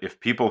 if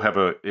people have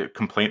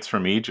complaints for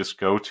me, just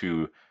go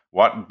to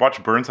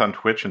watch Burns on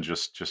Twitch and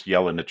just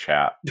yell in the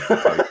chat.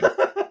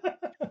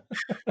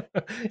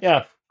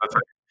 Yeah.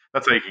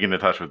 That's how you can get in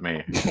touch with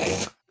me.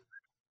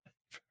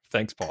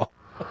 Thanks, Paul.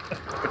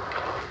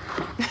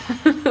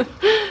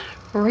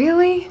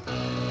 Really?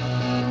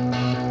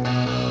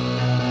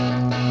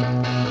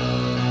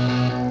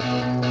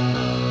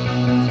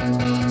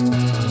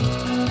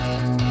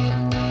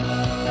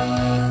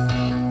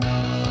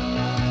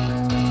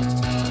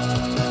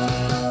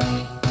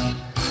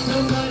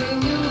 Nobody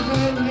knew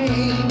her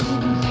name,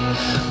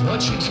 but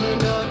she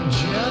turned up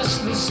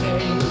just the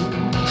same.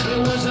 There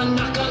was a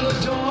knock on the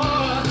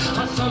door,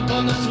 a thump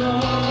on the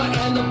floor,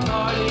 and the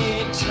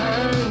party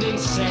turned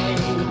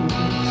insane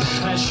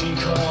as she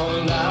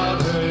called out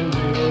her name.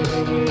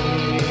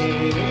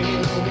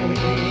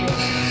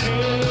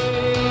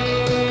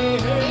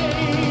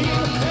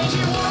 And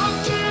she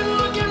walked in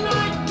looking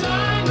like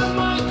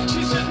dynamite.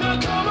 She said, now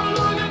come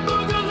along and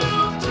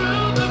boogaloo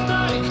through the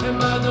night. And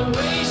by the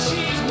way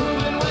she's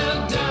moving,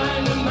 well,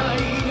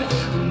 dynamite,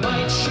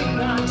 might she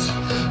not?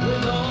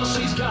 With all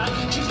she's got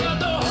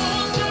the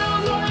whole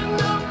town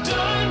lighting up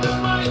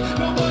dynamite.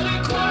 Nobody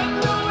quite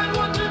knowing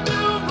what to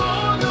do,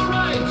 wrong or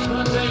right,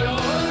 but they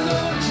all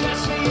know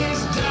Jessie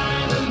is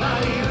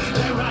dynamite.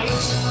 They're right.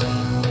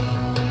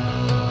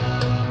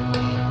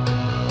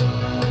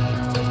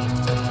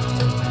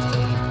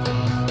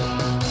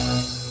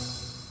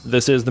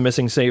 This is the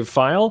Missing Save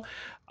File.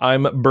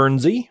 I'm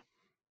Burnsie.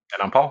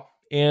 And I'm Paul.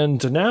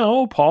 And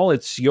now, Paul,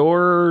 it's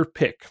your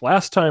pick.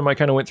 Last time I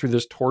kind of went through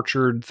this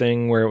tortured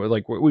thing where it was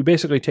like we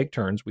basically take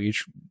turns. We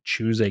each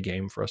choose a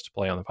game for us to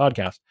play on the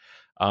podcast.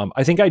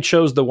 I think I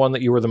chose the one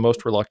that you were the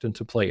most reluctant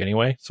to play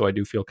anyway. So I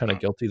do feel kind of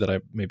guilty that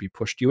I maybe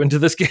pushed you into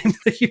this game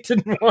that you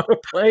didn't want to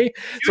play.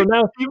 So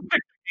now You picked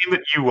the game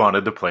that you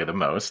wanted to play the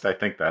most. I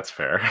think that's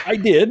fair. I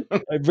did.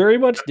 I very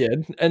much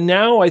did. And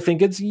now I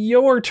think it's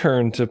your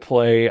turn to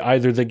play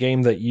either the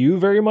game that you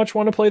very much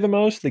want to play the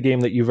most, the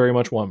game that you very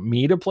much want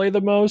me to play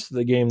the most,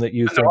 the game that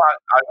you think. No,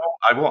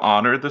 I will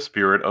honor the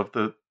spirit of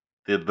the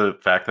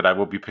fact that I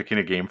will be picking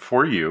a game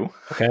for you.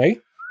 Okay.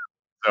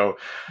 So,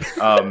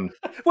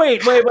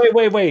 Wait.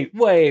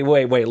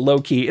 Low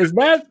key. Is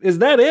that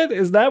it?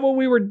 Is that what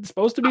we were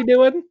supposed to be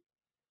doing?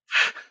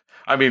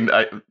 I mean,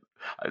 I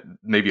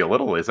maybe a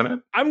little, isn't it?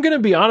 I'm going to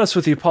be honest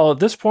with you, Paul. At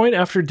this point,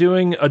 after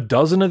doing a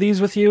dozen of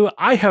these with you,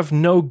 I have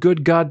no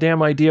good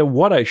goddamn idea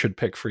what I should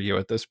pick for you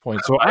at this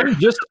point. So I'm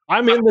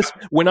in this.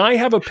 When I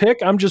have a pick,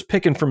 I'm just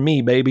picking for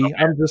me, baby. Okay.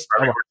 I'm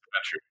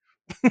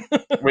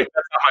Wait,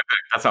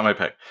 that's not my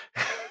pick.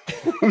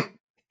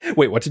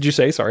 Wait, what did you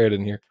say? Sorry, I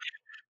didn't hear.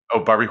 Oh,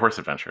 Barbie Horse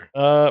Adventure.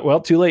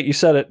 Well, too late. You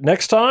said it.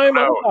 Next time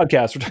on the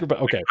podcast, we're talking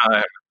about. Okay.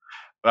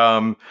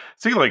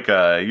 So you like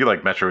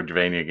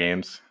Metroidvania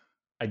games?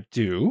 I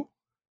do.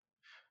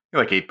 You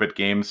like 8-bit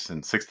games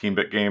and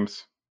 16-bit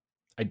games?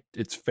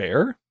 It's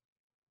fair.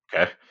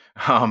 Okay.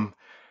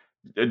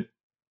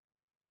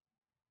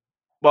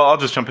 Well, I'll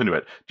just jump into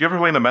it. Do you ever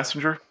play The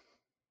Messenger?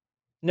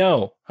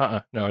 No.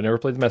 No, I never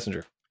played The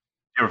Messenger.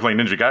 You ever play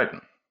Ninja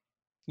Gaiden?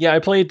 Yeah, I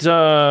played.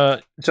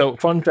 So,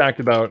 fun fact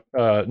about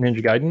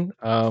Ninja Gaiden.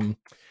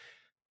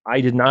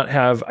 I did not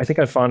have. I think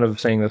I'm fond of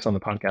saying this on the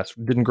podcast.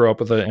 Didn't grow up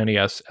with a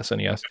NES,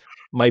 SNES.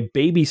 My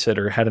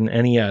babysitter had an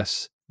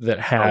NES that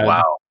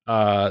had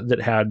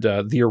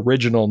the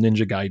original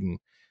Ninja Gaiden.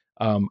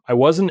 I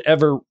wasn't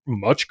ever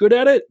much good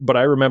at it, but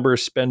I remember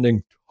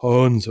spending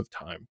tons of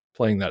time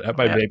playing that at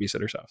my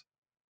babysitter's house.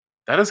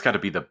 That has got to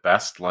be the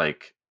best.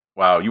 Like,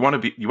 wow, you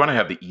want to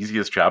have the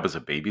easiest job as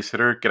a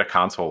babysitter? Get a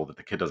console that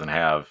the kid doesn't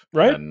have,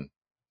 right? And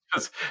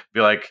just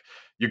be like,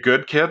 "You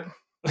good, kid?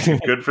 You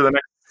good for the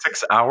next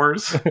 6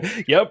 hours?"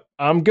 Yep,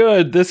 I'm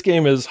good. This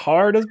game is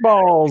hard as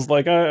balls.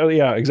 Like,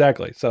 yeah,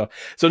 exactly. So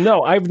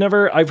no,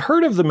 I've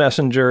heard of The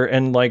Messenger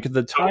and like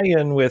the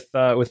tie-in with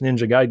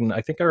Ninja Gaiden.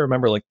 I think I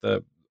remember like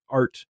the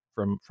art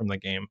from the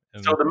game.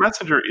 So The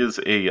Messenger is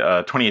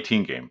a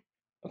 2018 game.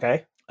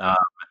 Okay.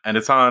 And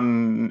it's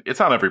on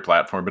every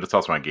platform, but it's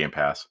also on Game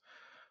Pass.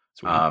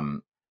 Sweet.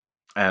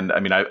 And I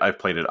mean, I've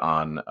played it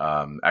on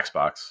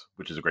Xbox,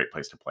 which is a great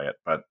place to play it.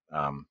 But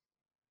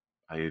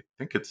I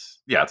think it's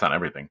on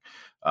everything.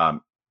 I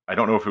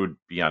don't know if it would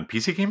be on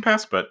PC Game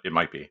Pass, but it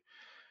might be.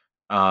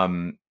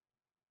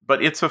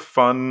 But it's a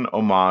fun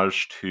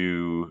homage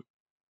to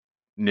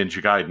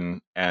Ninja Gaiden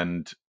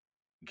and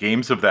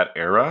games of that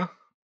era.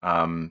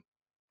 And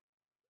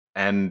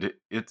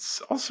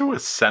it's also a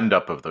send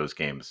up of those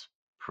games.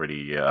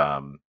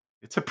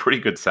 It's a pretty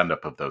good send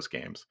up of those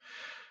games.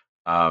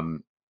 I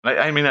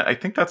mean, I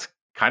think that's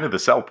kind of the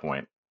sell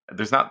point.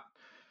 There's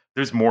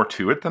more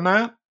to it than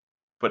that,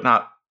 but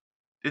not.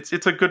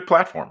 It's a good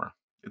platformer.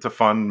 It's a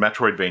fun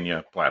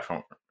Metroidvania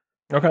platformer.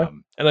 Okay.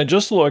 And I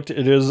just looked.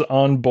 It is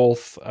on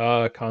both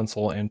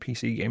console and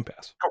PC Game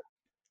Pass. Cool.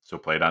 So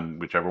play it on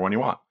whichever one you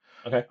want.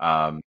 Okay.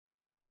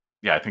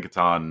 Yeah, I think it's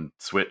on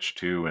Switch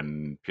too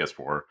and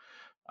PS4.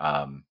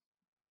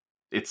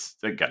 It's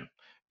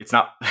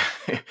not.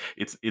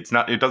 It's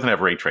not. It doesn't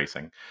have ray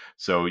tracing,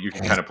 so you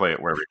can kind of play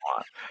it wherever you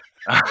want.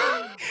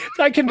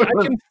 I can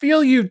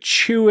feel you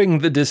chewing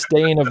the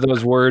disdain of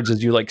those words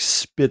as you like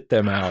spit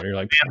them out. You're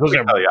like, I would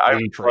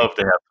love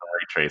to have some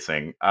ray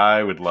tracing.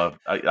 I would love.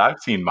 I've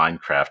seen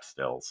Minecraft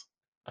stills.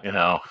 You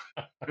know,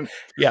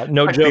 Yeah,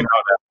 no I've seen joke.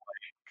 how that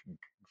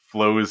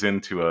flows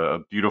into a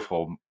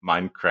beautiful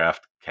Minecraft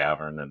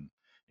cavern, and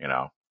you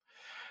know,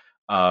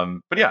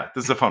 but yeah,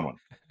 this is a fun one.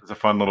 It's a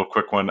fun little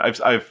quick one. Like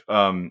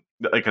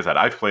I said,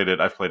 I've played it.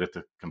 I've played it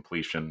to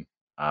completion.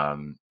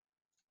 Um,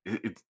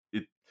 it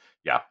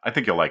yeah, I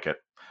think you'll like it.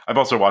 I've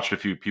also watched a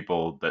few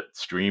people that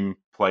stream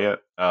play it,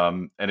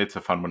 and it's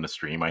a fun one to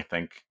stream. I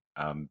think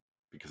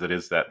because it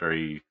is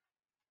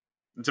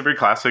it's a very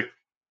classic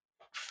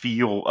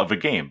feel of a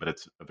game, but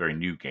it's a very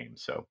new game,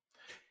 so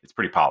it's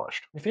pretty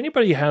polished. If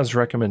anybody has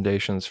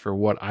recommendations for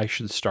what I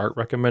should start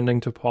recommending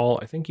to Paul,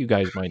 I think you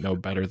guys might know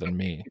better than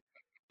me.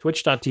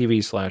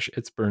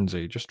 Twitch.tv/It's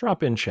Burnsie. Just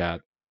drop in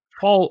chat.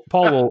 Paul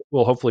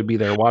will hopefully be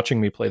there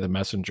watching me play the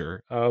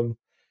messenger. I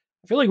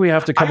feel like we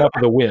have to come up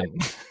with a win.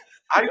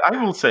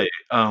 I will say,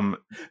 our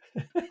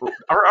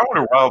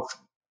Outer Wilds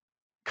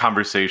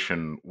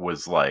conversation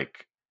was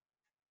like,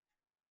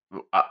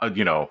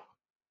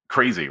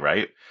 crazy,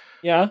 right?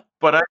 Yeah.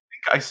 But I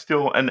think I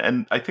still,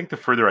 and I think the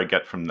further I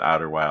get from the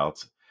Outer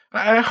Wilds,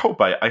 I hope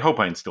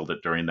I instilled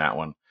it during that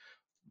one.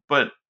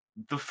 But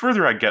the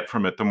further I get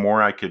from it, the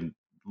more I can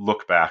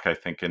look back, I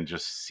think, and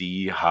just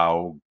see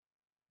how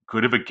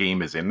good of a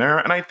game is in there.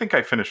 And I think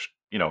I finished,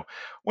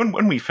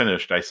 when we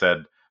finished, I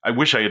said, I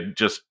wish I had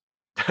just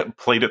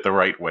played it the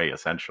right way,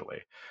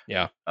 essentially.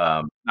 Yeah.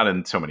 Not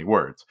in so many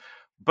words,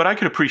 but I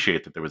could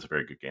appreciate that there was a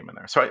very good game in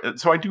there.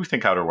 So I do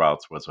think Outer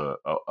Wilds was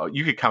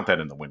you could count that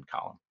in the win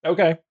column.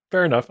 Okay,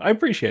 fair enough. I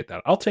appreciate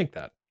that. I'll take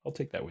that. I'll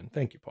take that win.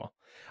 Thank you, Paul.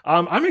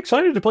 I'm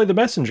excited to play the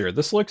messenger.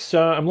 This looks.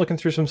 I'm looking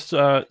through some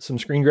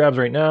screen grabs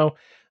right now.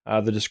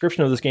 The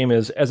description of this game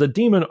is: as a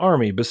demon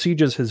army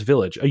besieges his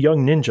village, a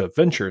young ninja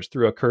ventures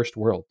through a cursed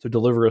world to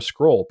deliver a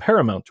scroll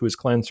paramount to his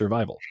clan's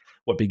survival.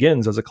 What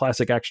begins as a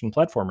classic action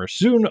platformer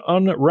soon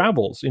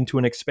unravels into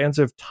an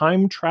expansive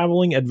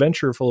time-traveling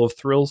adventure full of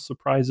thrills,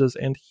 surprises,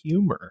 and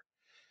humor.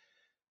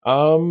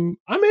 I'm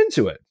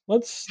into it.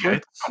 Let's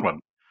It's a fun one.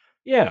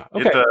 yeah.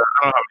 Okay. I don't know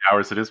how many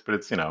hours it is, but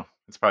it's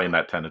it's probably in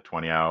that 10 to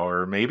 20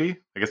 hour, maybe.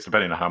 I guess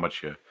depending on how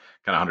much you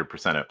kind of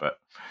 100% it, but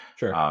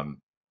Sure.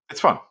 it's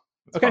fun.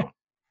 It's Okay. fun.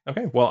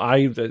 Okay. Well,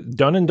 I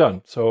done and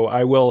done. So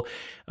I will.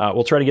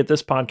 We'll try to get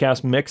this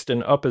podcast mixed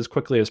and up as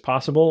quickly as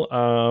possible.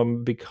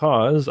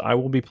 Because I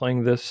will be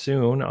playing this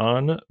soon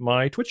on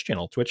my Twitch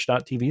channel,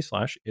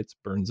 twitch.tv/It's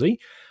Burnsie.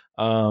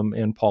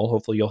 And Paul,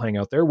 hopefully you'll hang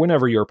out there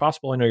whenever you're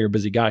possible. I know you're a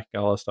busy guy,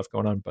 got a lot of stuff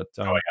going on, but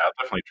Oh yeah, I'll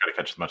definitely try to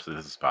catch as much of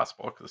this as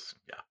possible because this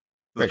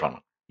is a fun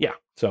one. yeah.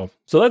 So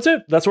that's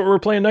it. That's what we're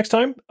playing next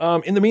time.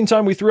 In the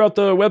meantime, we threw out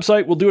the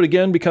website. We'll do it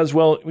again because,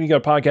 well, when you got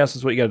a podcast,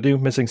 is what you got to do.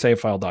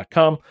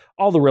 MissingSaveFile.com.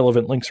 All the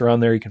relevant links are on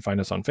there. You can find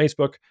us on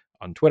Facebook,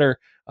 on Twitter.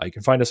 You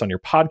can find us on your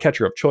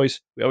podcatcher of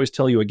choice. We always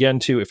tell you again,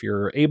 too, if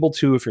you're able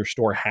to, if your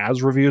store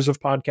has reviews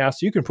of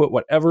podcasts, you can put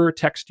whatever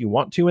text you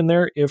want to in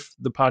there. If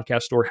the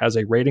podcast store has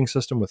a rating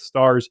system with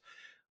stars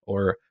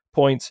or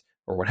points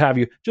or what have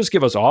you, just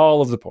give us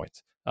all of the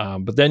points.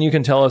 But then you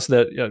can tell us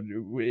that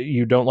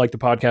you don't like the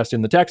podcast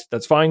in the text.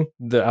 That's fine.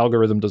 The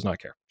algorithm does not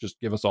care. Just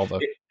give us all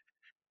the...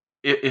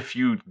 If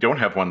you don't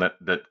have one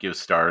that gives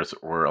stars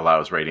or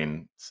allows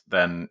ratings,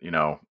 then,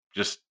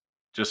 just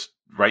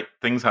write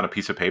things on a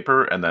piece of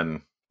paper and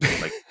then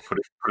like put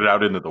it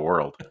out into the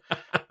world.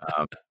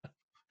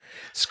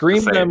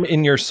 Scream them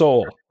in your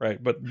soul,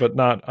 right? But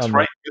not on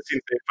write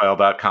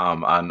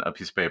MissingSaveFile.com on a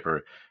piece of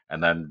paper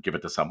and then give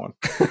it to someone.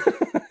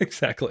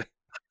 Exactly.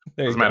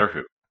 Doesn't matter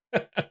who.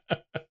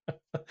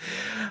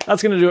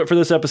 That's going to do it for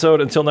this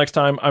episode. Until next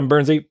time, I'm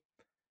Burnsie. And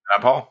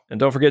I'm Paul. And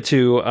don't forget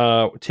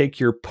to take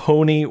your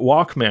pony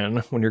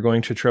Walkman when you're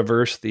going to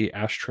traverse the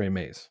ashtray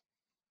maze.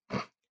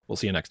 We'll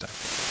see you next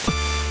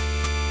time.